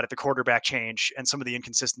talked about it, the quarterback change and some of the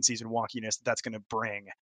inconsistencies and wonkiness that's going to bring.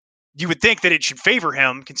 You would think that it should favor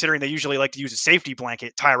him, considering they usually like to use a safety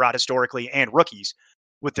blanket, Tyrod historically, and rookies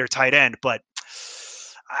with their tight end. But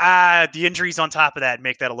the injuries on top of that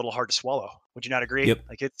make that a little hard to swallow. Would you not agree? Yep.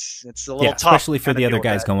 Like it's a little tough. Especially for the other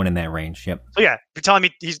guys going in that range. Yep. So yeah, you're telling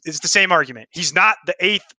me it's the same argument. He's not the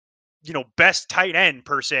 8th, best tight end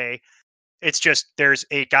per se. It's just there's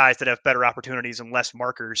 8 guys that have better opportunities and less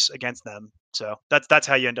markers against them. So that's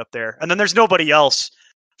how you end up there. And then there's nobody else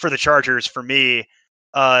for the Chargers for me.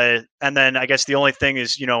 And then I guess the only thing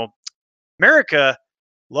is, America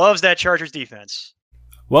loves that Chargers defense.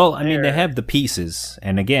 Well, I mean, they have the pieces.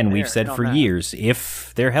 And again, we've said for years,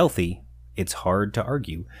 if they're healthy, it's hard to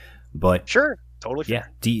argue. But sure, Totally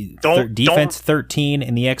fair. Yeah, defense 13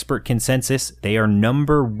 in the expert consensus. They are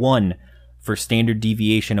number 1 for standard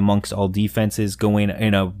deviation amongst all defenses, going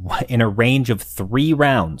in a range of 3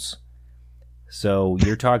 rounds. So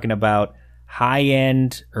you're talking about high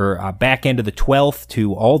end or back end of the 12th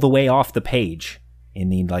to all the way off the page in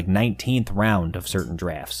the 19th round of certain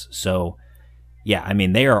drafts. So yeah, I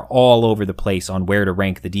mean, they are all over the place on where to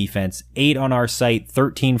rank the defense. 8 on our site,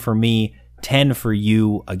 13 for me, 10 for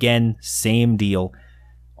you. Again, same deal,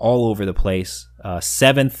 all over the place.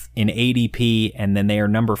 7th in ADP, and then they are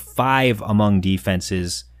number 5 among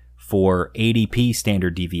defenses for ADP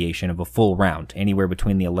standard deviation of a full round, anywhere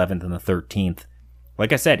between the 11th and the 13th.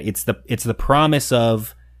 Like I said, it's the promise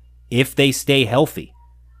of, if they stay healthy,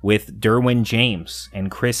 with Derwin James and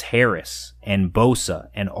Chris Harris and Bosa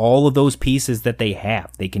and all of those pieces that they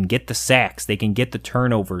have. They can get the sacks, they can get the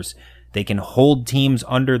turnovers, they can hold teams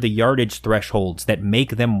under the yardage thresholds that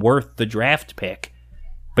make them worth the draft pick.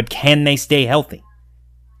 But can they stay healthy?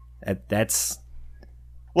 That's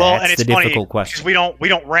and it's the difficult question. Because we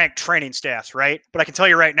don't rank training staffs, right? But I can tell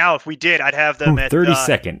you right now, if we did, I'd have them at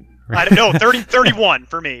 32nd. 31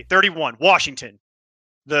 for me. 31. Washington.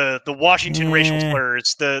 The Washington racial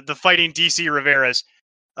slurs, the fighting DC Riveras,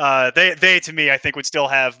 they to me, I think, would still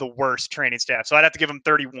have the worst training staff. So I'd have to give them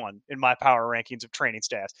 31 in my power rankings of training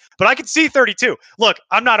staffs. But I could see 32. Look,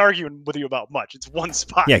 I'm not arguing with you about much. It's one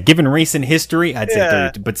spot. Yeah, given recent history, I'd say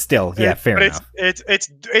 32. But still, fair enough.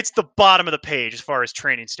 It's the bottom of the page as far as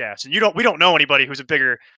training staffs, and we don't know anybody who's a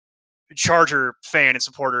bigger Charger fan and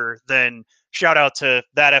supporter than, shout out to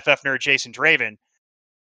that FF nerd Jason Draven.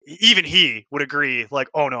 Even he would agree, like,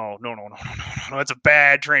 oh no, it's a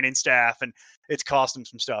bad training staff and it's cost them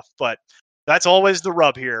some stuff. But that's always the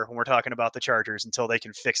rub here when we're talking about the Chargers, until they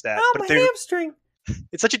can fix that. Oh, my hamstring.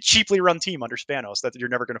 It's such a cheaply run team under Spanos that you're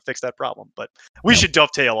never going to fix that problem. But we should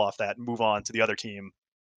dovetail off that and move on to the other team.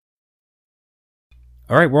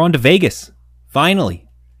 All right, we're on to Vegas. Finally.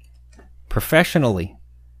 Professionally.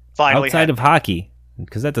 Outside of hockey,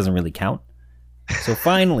 because that doesn't really count. So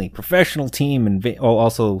finally, professional team and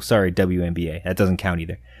also, sorry, WNBA. That doesn't count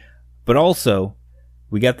either. But also,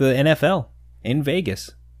 we got the NFL in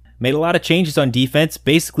Vegas. Made a lot of changes on defense,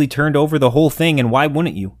 basically turned over the whole thing, and why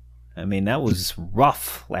wouldn't you? I mean, that was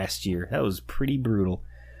rough last year. That was pretty brutal.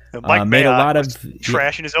 Mike made a lot of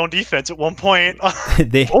trashing his own defense at one point.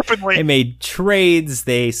 Openly. They made trades.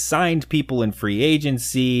 They signed people in free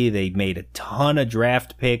agency. They made a ton of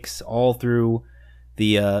draft picks all through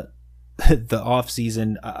the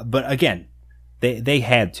offseason. But again, they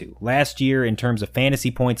had to. Last year, in terms of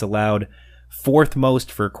fantasy points allowed, 4th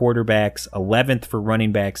most for quarterbacks, 11th for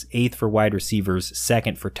running backs, 8th for wide receivers,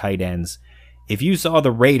 2nd for tight ends. If you saw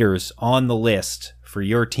the Raiders on the list for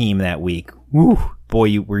your team that week, woo,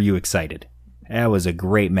 boy, were you excited. That was a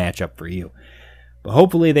great matchup for you. But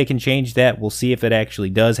hopefully they can change that. We'll see if it actually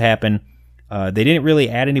does happen. They didn't really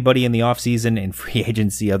add anybody in the offseason in free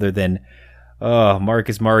agency other than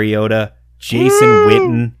Marcus Mariota, Jason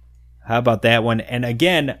Witten. How about that one? And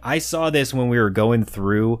again, I saw this when we were going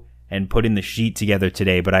through and putting the sheet together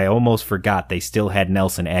today, but I almost forgot they still had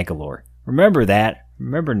Nelson Aguilar. Remember that?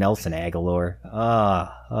 Remember Nelson Aguilar?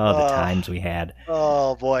 The times we had.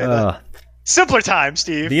 Oh, boy. Simpler time,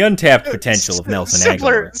 Steve. The untapped potential of Nelson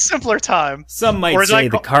Aguilar. Simpler time. Some might say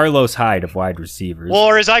the Carlos Hyde of wide receivers. Well,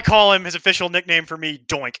 or as I call him, his official nickname for me,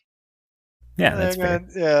 Doink. Yeah, that's fair.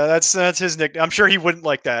 Yeah, that's his nickname. I'm sure he wouldn't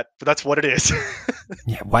like that, but that's what it is.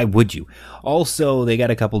 Yeah, why would you? Also, they got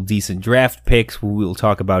a couple decent draft picks we'll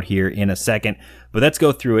talk about here in a second, but let's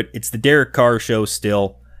go through it. It's the Derek Carr show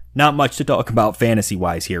still. Not much to talk about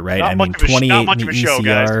fantasy-wise here, right? I mean, 28 in the ECR.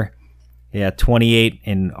 Guys. Yeah, 28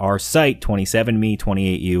 in our site, 27 me,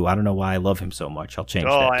 28 you. I don't know why I love him so much. I'll change that.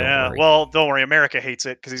 Don't worry. Well, don't worry. America hates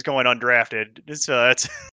it because he's going undrafted.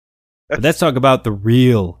 But let's talk about the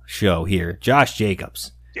real show here. Josh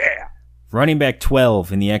Jacobs. Yeah. Running back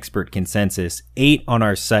 12 in the expert consensus, 8 on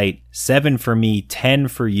our site, 7 for me, 10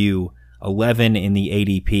 for you, 11 in the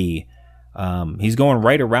ADP. He's going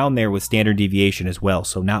right around there with standard deviation as well,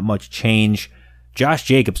 so not much change. Josh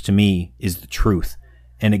Jacobs, to me, is the truth.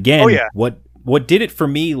 And again, what did it for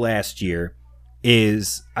me last year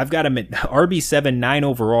is I've got him at RB7, 9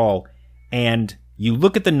 overall, and you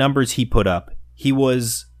look at the numbers he put up. He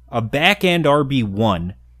was a back-end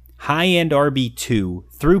RB1, high-end RB2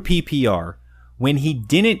 through PPR when he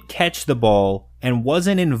didn't catch the ball and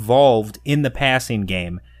wasn't involved in the passing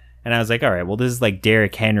game. And I was like, all right, well, this is like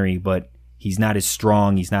Derrick Henry, but he's not as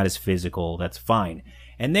strong, he's not as physical, that's fine.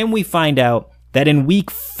 And then we find out that in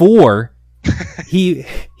week 4, he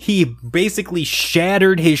basically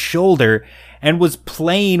shattered his shoulder and was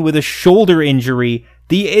playing with a shoulder injury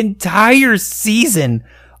the entire season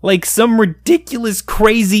like some ridiculous,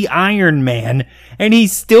 crazy Iron Man, and he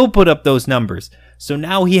still put up those numbers. So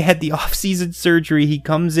now he had the off-season surgery. He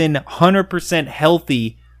comes in 100%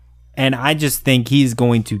 healthy, and I just think he's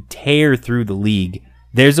going to tear through the league.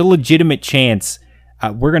 There's a legitimate chance.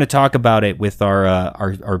 We're going to talk about it with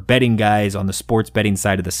our betting guys on the sports betting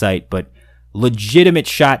side of the site, but legitimate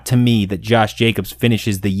shot to me that Josh Jacobs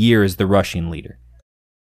finishes the year as the rushing leader.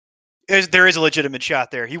 There is a legitimate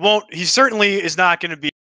shot there. He certainly is not going to be,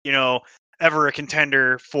 ever a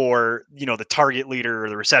contender for, the target leader or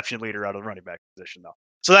the reception leader out of the running back position, though.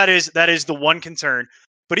 So that is the one concern.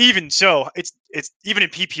 But even so, it's even in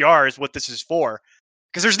PPR is what this is for,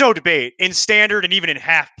 because there's no debate in standard and even in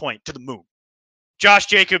half point to the moon. Josh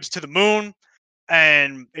Jacobs to the moon,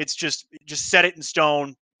 and it's just set it in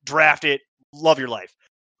stone, draft it, love your life.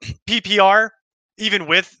 PPR, even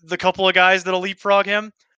with the couple of guys that'll leapfrog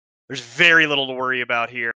him, there's very little to worry about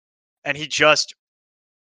here. And he just,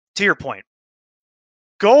 to your point,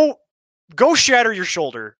 go shatter your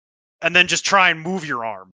shoulder and then just try and move your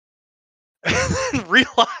arm. And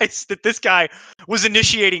realize that this guy was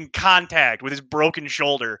initiating contact with his broken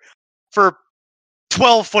shoulder for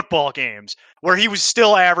 12 football games, where he was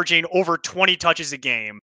still averaging over 20 touches a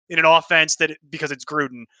game in an offense that, because it's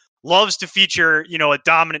Gruden, loves to feature, a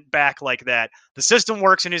dominant back like that. The system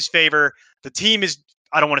works in his favor. The team is,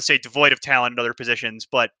 I don't want to say devoid of talent in other positions,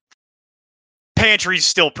 but pantry's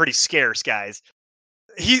still pretty scarce, guys.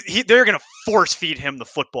 They're going to force feed him the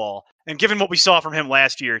football. And given what we saw from him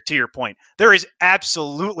last year, to your point, there is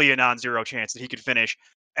absolutely a non-zero chance that he could finish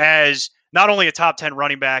as not only a top 10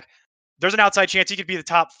 running back, there's an outside chance he could be the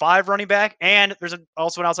top 5 running back, and there's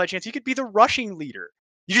also an outside chance he could be the rushing leader.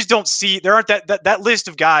 You just don't see, there aren't that list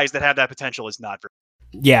of guys that have that potential is not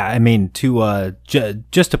very. Yeah, I mean, to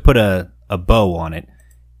just to put a bow on it,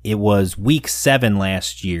 it was week 7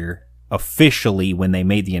 last year, officially, when they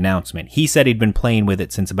made the announcement. He said he'd been playing with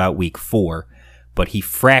it since about week 4, but he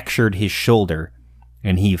fractured his shoulder,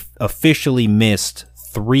 and he officially missed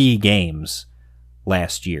 3 games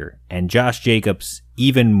last year. And Josh Jacobs,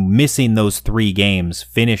 even missing those 3 games,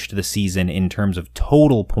 finished the season in terms of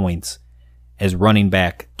total points as running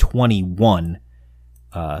back 21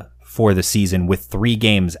 for the season with 3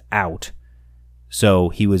 games out. So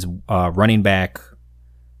he was running back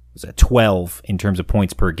 12 in terms of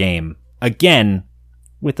points per game. Again,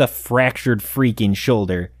 with a fractured freaking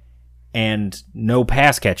shoulder and no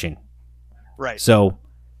pass catching. Right. So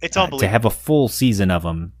it's unbelievable. To have a full season of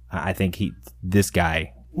him, I think this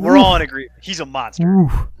guy. We're all in agreement. He's a monster.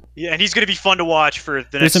 Yeah, and he's going to be fun to watch for the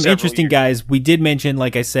next There's some several interesting years. guys. We did mention,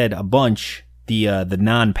 like I said, a bunch, the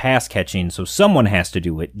non-pass catching, so someone has to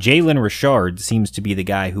do it. Jalen Richard seems to be the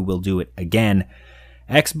guy who will do it again.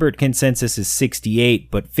 Expert consensus is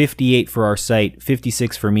 68, but 58 for our site,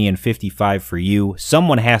 56 for me, and 55 for you.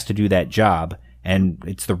 Someone has to do that job, and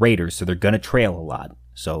it's the Raiders, so they're going to trail a lot.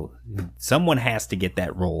 So someone has to get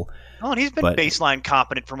that role. Oh, and he's been baseline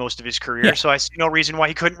competent for most of his career, so I see no reason why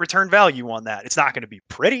he couldn't return value on that. It's not going to be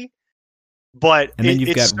pretty, but and then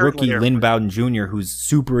you've got rookie Lynn Bowden Jr., who's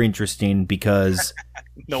super interesting because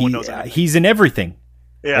one knows anything. He's in everything,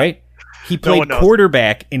 right? He played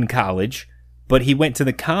quarterback in college, but he went to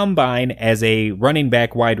the combine as a running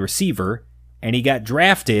back wide receiver, and he got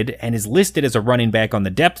drafted and is listed as a running back on the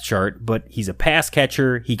depth chart, but he's a pass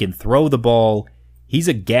catcher. He can throw the ball. He's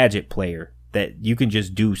a gadget player that you can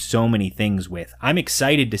just do so many things with. I'm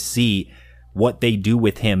excited to see what they do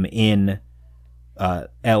with him in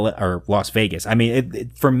Las Vegas. I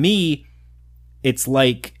mean, for me, it's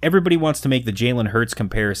like everybody wants to make the Jalen Hurts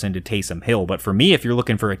comparison to Taysom Hill, but for me, if you're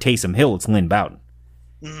looking for a Taysom Hill, it's Lynn Bowden.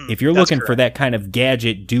 If you're looking for that kind of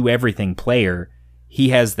gadget, do-everything player, he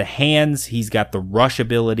has the hands, he's got the rush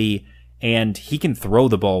ability, and he can throw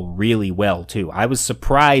the ball really well, too. I was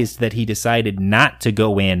surprised that he decided not to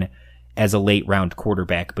go in as a late-round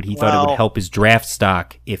quarterback, but he thought it would help his draft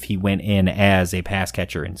stock if he went in as a pass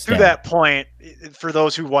catcher instead. To that point, for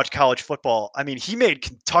those who watch college football, I mean, he made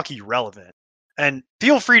Kentucky relevant. And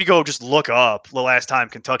feel free to go just look up the last time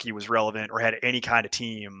Kentucky was relevant or had any kind of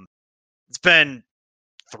team. It's been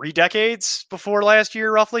 3 decades before last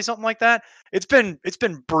year, roughly, something like that. It's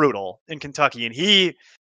been brutal in Kentucky, and he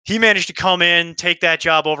managed to come in, take that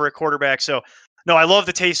job over at quarterback. So, no, I love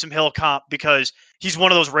the Taysom Hill comp because he's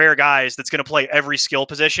one of those rare guys that's going to play every skill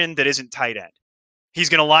position that isn't tight end. He's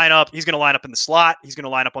going to line up. He's going to line up in the slot. He's going to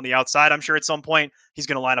line up on the outside, I'm sure, at some point. He's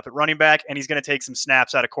going to line up at running back, and he's going to take some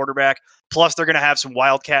snaps out of quarterback. Plus, they're going to have some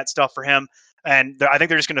wildcat stuff for him. And I think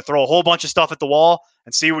they're just going to throw a whole bunch of stuff at the wall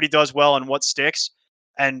and see what he does well and what sticks.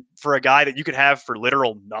 And for a guy that you could have for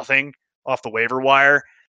literal nothing off the waiver wire,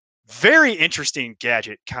 very interesting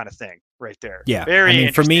gadget kind of thing right there. Yeah. Very I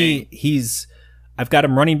mean, for interesting. me, I've got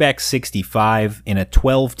him running back 65 in a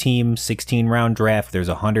 12-team, 16-round draft. There's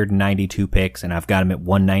 192 picks, and I've got him at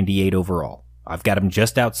 198 overall. I've got him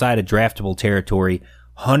just outside of draftable territory.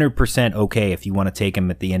 100% okay if you want to take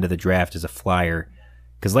him at the end of the draft as a flyer.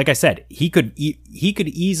 Because like I said, he could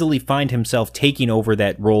easily find himself taking over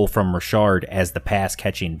that role from Richard as the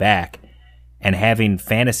pass-catching back and having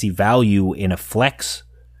fantasy value in a flex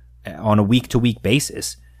on a week-to-week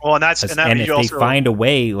basis. Well, and if they find a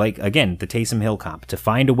way, like, again, the Taysom Hill comp, to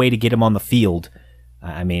find a way to get him on the field,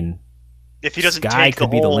 I mean, if he doesn't sky could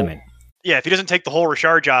be the limit. Yeah, if he doesn't take the whole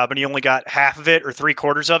Richard job and he only got half of it or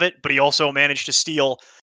 3/4 of it, but he also managed to steal,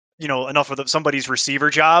 enough of somebody's receiver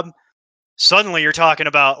job, suddenly you're talking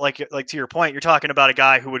about, like to your point, you're talking about a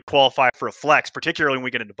guy who would qualify for a flex, particularly when we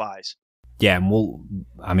get into buys. Yeah, and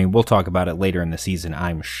we'll talk about it later in the season,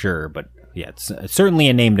 I'm sure, but yeah, it's certainly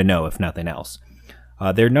a name to know, if nothing else.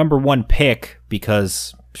 Their number one pick,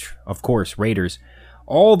 because, of course, Raiders,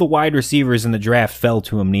 all the wide receivers in the draft fell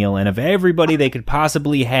to him, Neil, and of everybody they could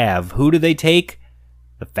possibly have, who do they take?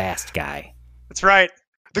 The fast guy. That's right.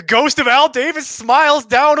 The ghost of Al Davis smiles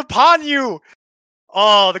down upon you.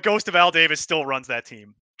 Oh, the ghost of Al Davis still runs that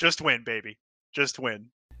team. Just win, baby. Just win.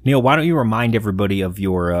 Neil, why don't you remind everybody of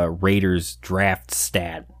your Raiders draft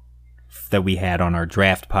stat that we had on our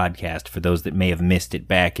draft podcast for those that may have missed it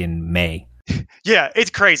back in May? Yeah, it's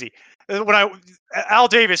crazy. Al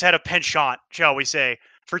Davis had a penchant, shall we say,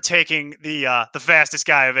 for taking the fastest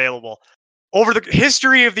guy available. Over the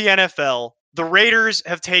history of the NFL, the Raiders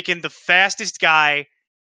have taken the fastest guy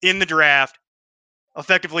in the draft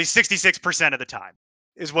effectively 66% of the time,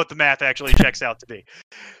 is what the math actually checks out to be.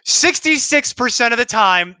 66% of the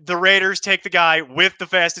time, the Raiders take the guy with the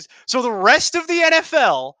fastest. So the rest of the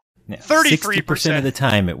NFL, 33% of the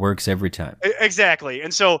time, it works every time. Exactly.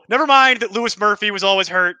 And so never mind that Louis Murphy was always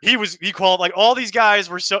hurt. He qualified. Like, all these guys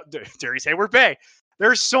were so, Darius Hayward-Bay.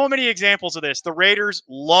 There's so many examples of this. The Raiders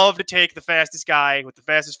love to take the fastest guy with the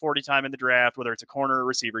fastest 40 time in the draft, whether it's a corner or a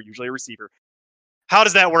receiver, usually a receiver. How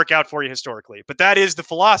does that work out for you historically? But that is the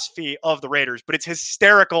philosophy of the Raiders. But it's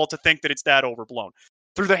hysterical to think that it's that overblown.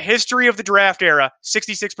 Through the history of the draft era,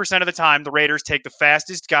 66% of the time, the Raiders take the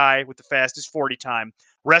fastest guy with the fastest 40 time.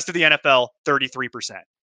 Rest of the NFL, 33%.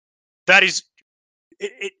 That is,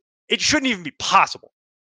 it shouldn't even be possible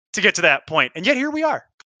to get to that point. And yet here we are.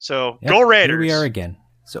 So go Raiders. Here we are again.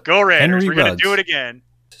 So go Raiders. Henry We're going to do it again.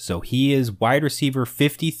 So he is wide receiver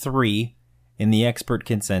 53 in the expert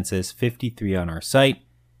consensus, 53 on our site,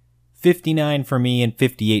 59 for me and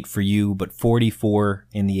 58 for you, but 44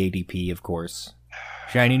 in the ADP, of course.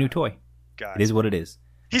 Shiny new toy. God. It is what it is.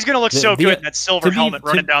 He's going to look so good in that silver helmet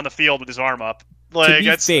running down the field with his arm up. Like,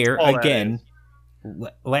 to be fair, again,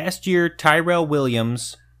 last year Tyrell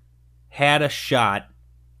Williams had a shot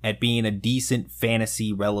at being a decent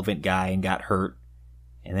fantasy relevant guy and got hurt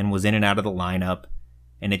and then was in and out of the lineup,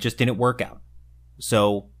 and it just didn't work out.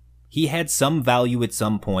 So he had some value at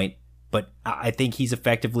some point, but I think he's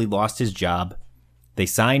effectively lost his job. They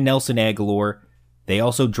signed Nelson Aguilar. They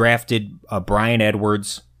also drafted Brian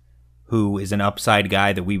Edwards, who is an upside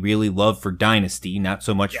guy that we really love for Dynasty, not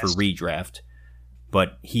so much for redraft.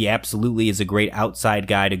 But he absolutely is a great outside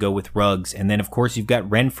guy to go with Ruggs. And then, of course, you've got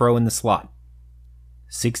Renfrow in the slot.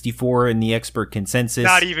 64 in the expert consensus.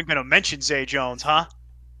 Not even going to mention Zay Jones, huh?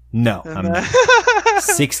 No.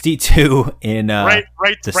 62 in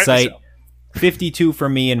the site. 52 for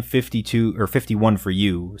me and 51 for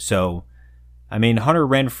you. So, I mean, Hunter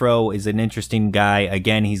Renfrow is an interesting guy.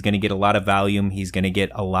 Again, he's going to get a lot of volume. He's going to get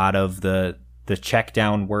a lot of the check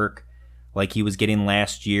down work like he was getting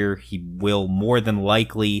last year. He will more than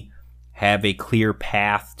likely have a clear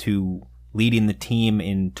path to leading the team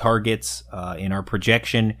in targets. In our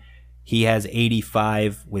projection, he has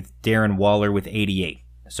 85 with Darren Waller with 88.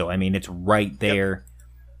 So, I mean, it's right there. Yep.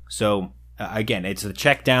 So, again, it's the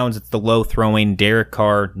check downs, it's the low throwing. Derek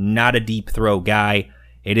Carr, not a deep throw guy.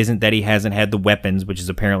 It isn't that he hasn't had the weapons, which is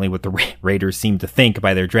apparently what the Raiders seem to think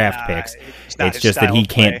by their draft picks. It's just that he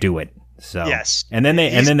can't do it. So yes, and then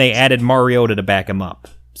they added Mariota to back him up.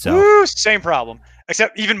 So same problem,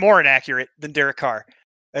 except even more inaccurate than Derek Carr,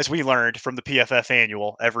 as we learned from the PFF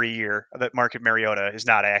annual every year that Marcus Mariota is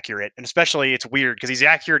not accurate, and especially it's weird because he's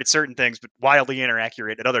accurate at certain things, but wildly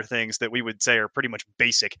inaccurate at other things that we would say are pretty much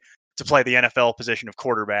basic to play the NFL position of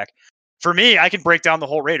quarterback. For me, I can break down the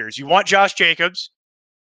whole Raiders. You want Josh Jacobs?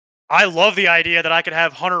 I love the idea that I could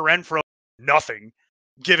have Hunter Renfrow nothing,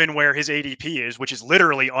 given where his ADP is, which is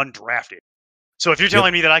literally undrafted. So if you're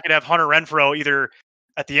telling me that I could have Hunter Renfrow either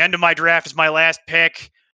at the end of my draft as my last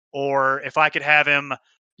pick, or if I could have him,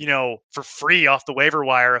 for free off the waiver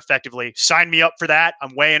wire effectively. Sign me up for that.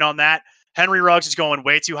 I'm weighing on that. Henry Ruggs is going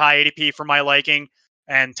way too high ADP for my liking.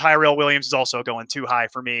 And Tyrell Williams is also going too high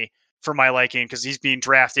for me, for my liking, because he's being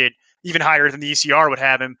drafted even higher than the ECR would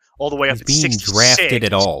have him, all the way up to 66. Being drafted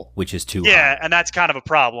at all, which is too high. Yeah, and that's kind of a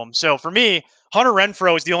problem. So for me, Hunter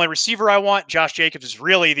Renfrow is the only receiver I want. Josh Jacobs is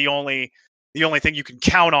really the only thing you can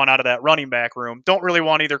count on out of that running back room. Don't really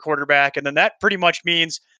want either quarterback. And then that pretty much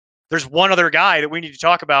means there's one other guy that we need to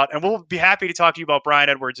talk about, and we'll be happy to talk to you about Bryan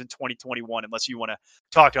Edwards in 2021, unless you want to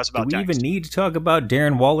talk to us about Do we Dynasty. even need to talk about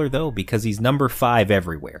Darren Waller, though? Because he's number 5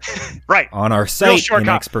 everywhere. Right. On our site, in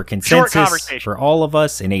expert consensus, for all of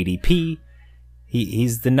us, in ADP,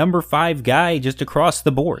 he's the number 5 guy just across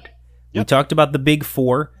the board. Yep. We talked about the big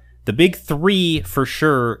 4. The big 3, for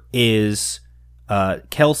sure, is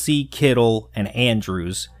Kelsey, Kittle, and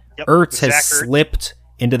Andrews. Yep. Ertz has slipped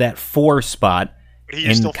into that 4 spot,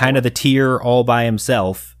 in kind of the tier all by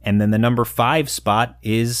himself. And then the number 5 spot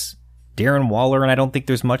is Darren Waller, and I don't think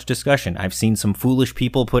there's much discussion. I've seen some foolish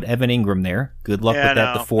people put Evan Ingram there. Good luck with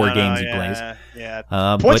that, the 4 games he plays. Yeah.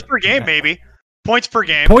 Points per game, maybe. Points per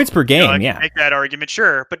game. Points per game, yeah. Make that argument,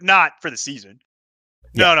 sure, but not for the season.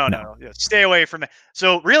 No. Yeah, stay away from that.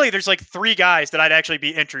 So really, there's like 3 guys that I'd actually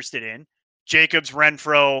be interested in. Jacobs,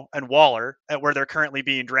 Renfrow, and Waller, at where they're currently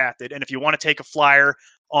being drafted. And if you want to take a flyer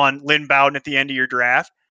on Lynn Bowden at the end of your draft,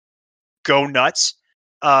 go nuts.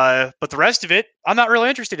 But the rest of it, I'm not really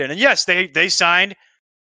interested in. And yes, they signed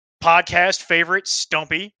podcast favorite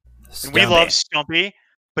Stumpy. And we love Stumpy.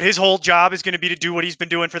 But his whole job is going to be to do what he's been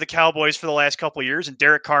doing for the Cowboys for the last couple of years. And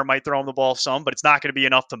Derek Carr might throw him the ball some, but it's not going to be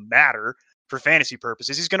enough to matter for fantasy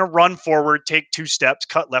purposes. He's going to run forward, take 2 steps,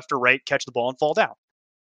 cut left or right, catch the ball, and fall down.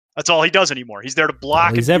 That's all he does anymore. He's there to block.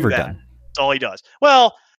 All he's ever done. That's all he does.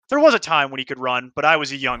 Well, there was a time when he could run, but I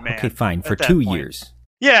was a young man. Okay, fine. For 2 years.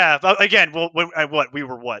 Yeah. But again, we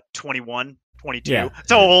were 21, 22. Yeah.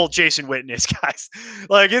 That's how old Jason Witten is, guys.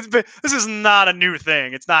 This is not a new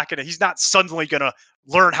thing. He's not suddenly going to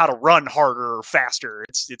learn how to run harder or faster.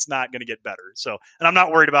 It's not going to get better. So, and I'm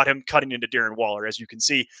not worried about him cutting into Darren Waller, as you can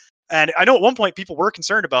see. And I know at one point people were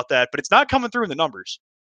concerned about that, but it's not coming through in the numbers.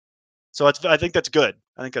 So I think that's good.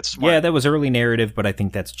 I think that's smart. Yeah, that was early narrative, but I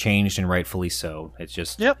think that's changed, and rightfully so. It's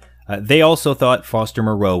just they also thought Foster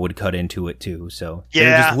Moreau would cut into it too. So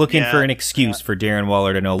they're just looking for an excuse for Darren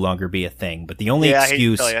Waller to no longer be a thing. But the only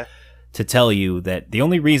excuse to tell you that the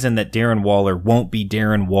only reason that Darren Waller won't be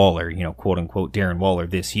Darren Waller, quote unquote Darren Waller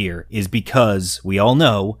this year, is because we all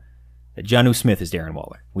know that Jonnu Smith is Darren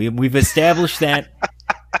Waller. We've established that.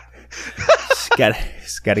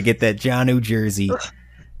 Just got to get that Jonnu jersey.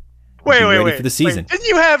 Wait for the season. Didn't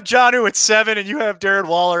you have Jonnu at 7 and you have Darren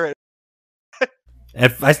Waller at?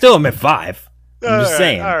 I still am at 5. I'm just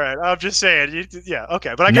saying. All right, I'm just saying.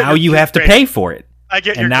 Okay, but I get now you have to pay for it. I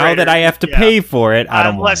get your and now that I have to pay for it,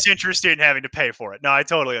 I'm less interested in having to pay for it. No, I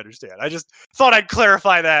totally understand. I just thought I'd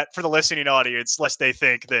clarify that for the listening audience, lest they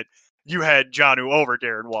think that you had Jonnu over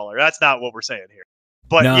Darren Waller. That's not what we're saying here.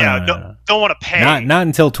 But don't want to pay. Not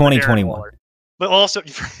until 2021. But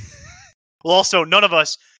also, none of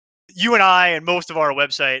us. You and I and most of our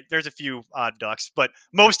website, there's a few odd ducks, but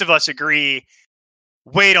most of us agree,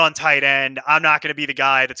 wait on tight end. I'm not going to be the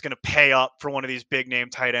guy that's going to pay up for one of these big name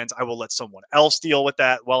tight ends. I will let someone else deal with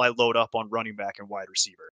that while I load up on running back and wide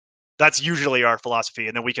receiver. That's usually our philosophy.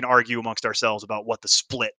 And then we can argue amongst ourselves about what the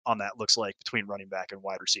split on that looks like between running back and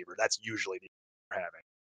wide receiver. That's usually the we're having.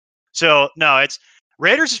 So no,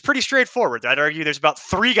 Raiders is pretty straightforward. I'd argue there's about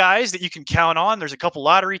 3 guys that you can count on. There's a couple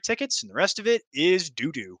lottery tickets and the rest of it is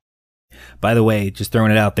doo-doo. By the way, just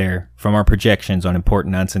throwing it out there, from our projections on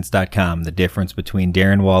ImportantNonsense.com, the difference between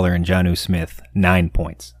Darren Waller and Jonnu Smith, 9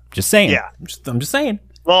 points. Just saying. Yeah. I'm just saying.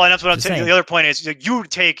 Well, and that's what I'm saying. The other point is you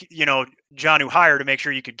would take, Jonnu higher to make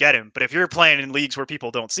sure you could get him. But if you're playing in leagues where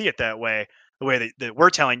people don't see it that way, the way that we're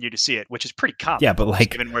telling you to see it, which is pretty common. Yeah, but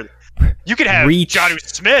you could have Jonnu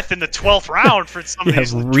Smith in the 12th round for some of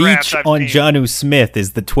these drafts I've on seen. Jonnu Smith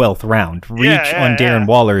is the 12th round. Reach on Darren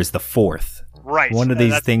Waller is the 4th. Right. One of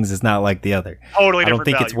these things is not like the other. Totally different. I don't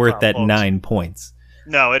think it's worth that 9 points.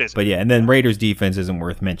 No, it isn't. But yeah, and then Raiders defense isn't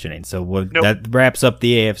worth mentioning. So that wraps up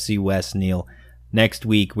the AFC West, Neil. Next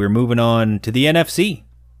week, we're moving on to the NFC.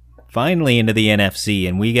 Finally into the NFC,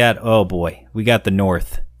 and we got the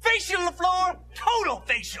North. Facial on the floor, total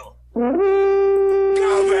facial.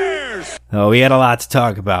 Go Bears! Oh, we had a lot to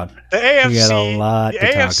talk about. The AFC, we got a lot to talk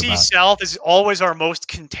about. AFC South is always our most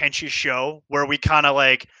contentious show, where we kind of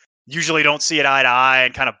usually don't see it eye to eye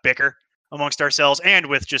and kind of bicker amongst ourselves and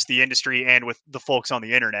with just the industry and with the folks on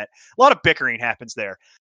the internet. A lot of bickering happens there.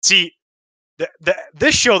 See,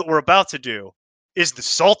 this show that we're about to do is the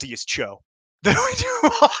saltiest show that we do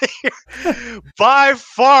all year. By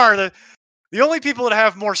far, the only people that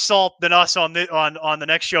have more salt than us on the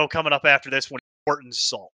next show coming up after this one, Morton's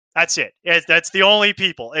salt. That's it. That's the only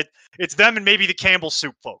people. It's them and maybe the Campbell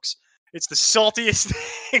Soup folks. It's the saltiest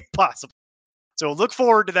thing possible. So look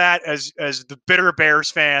forward to that as the bitter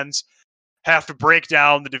Bears fans have to break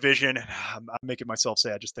down the division. I'm making myself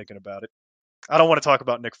sad just thinking about it. I don't want to talk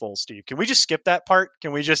about Nick Foles, Steve. Can we just skip that part?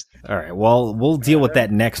 Can we just... All right, well, we'll deal with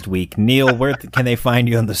that next week. Neil, where can they find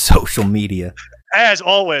you on the social media? As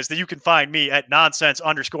always, you can find me at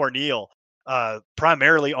nonsense_Neil,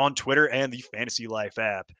 primarily on Twitter and the Fantasy Life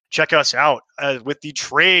app. Check us out with the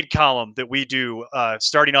trade column that we do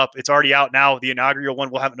starting up. It's already out now, the inaugural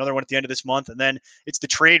one. We'll have another one at the end of this month. And then it's the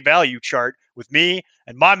trade value chart with me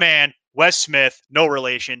and my man, Wes Smith, no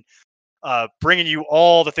relation. Bringing you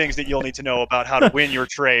all the things that you'll need to know about how to win your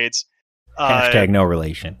trades. Hashtag no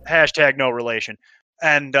relation. Hashtag no relation.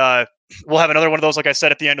 And we'll have another one of those, like I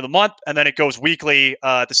said, at the end of the month. And then it goes weekly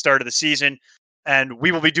at the start of the season. And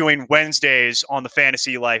we will be doing Wednesdays on the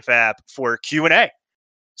Fantasy Life app for Q&A.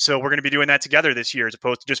 So we're going to be doing that together this year as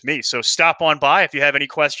opposed to just me. So stop on by if you have any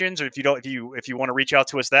questions, or if you want to reach out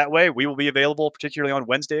to us that way. We will be available, particularly on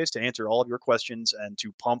Wednesdays, to answer all of your questions and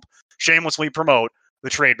to shamelessly promote the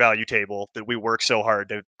trade value table that we work so hard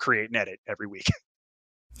to create and edit every week.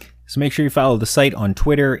 So make sure you follow the site on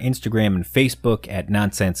Twitter, Instagram, and Facebook at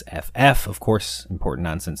NonsenseFF. Of course,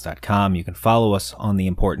 ImportantNonsense.com. You can follow us on the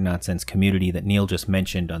Important Nonsense community that Neil just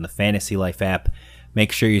mentioned on the Fantasy Life app.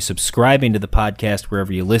 Make sure you're subscribing to the podcast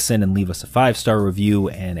wherever you listen and leave us a 5-star review.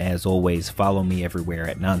 And as always, follow me everywhere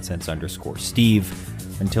at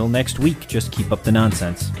nonsense_Steve. Until next week, just keep up the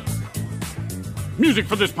nonsense. Music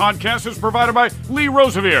for this podcast is provided by Lee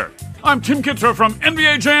Rosevere. I'm Tim Kitzer from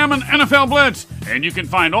NBA Jam and NFL Blitz, and you can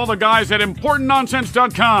find all the guys at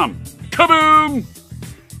ImportantNonsense.com. Kaboom!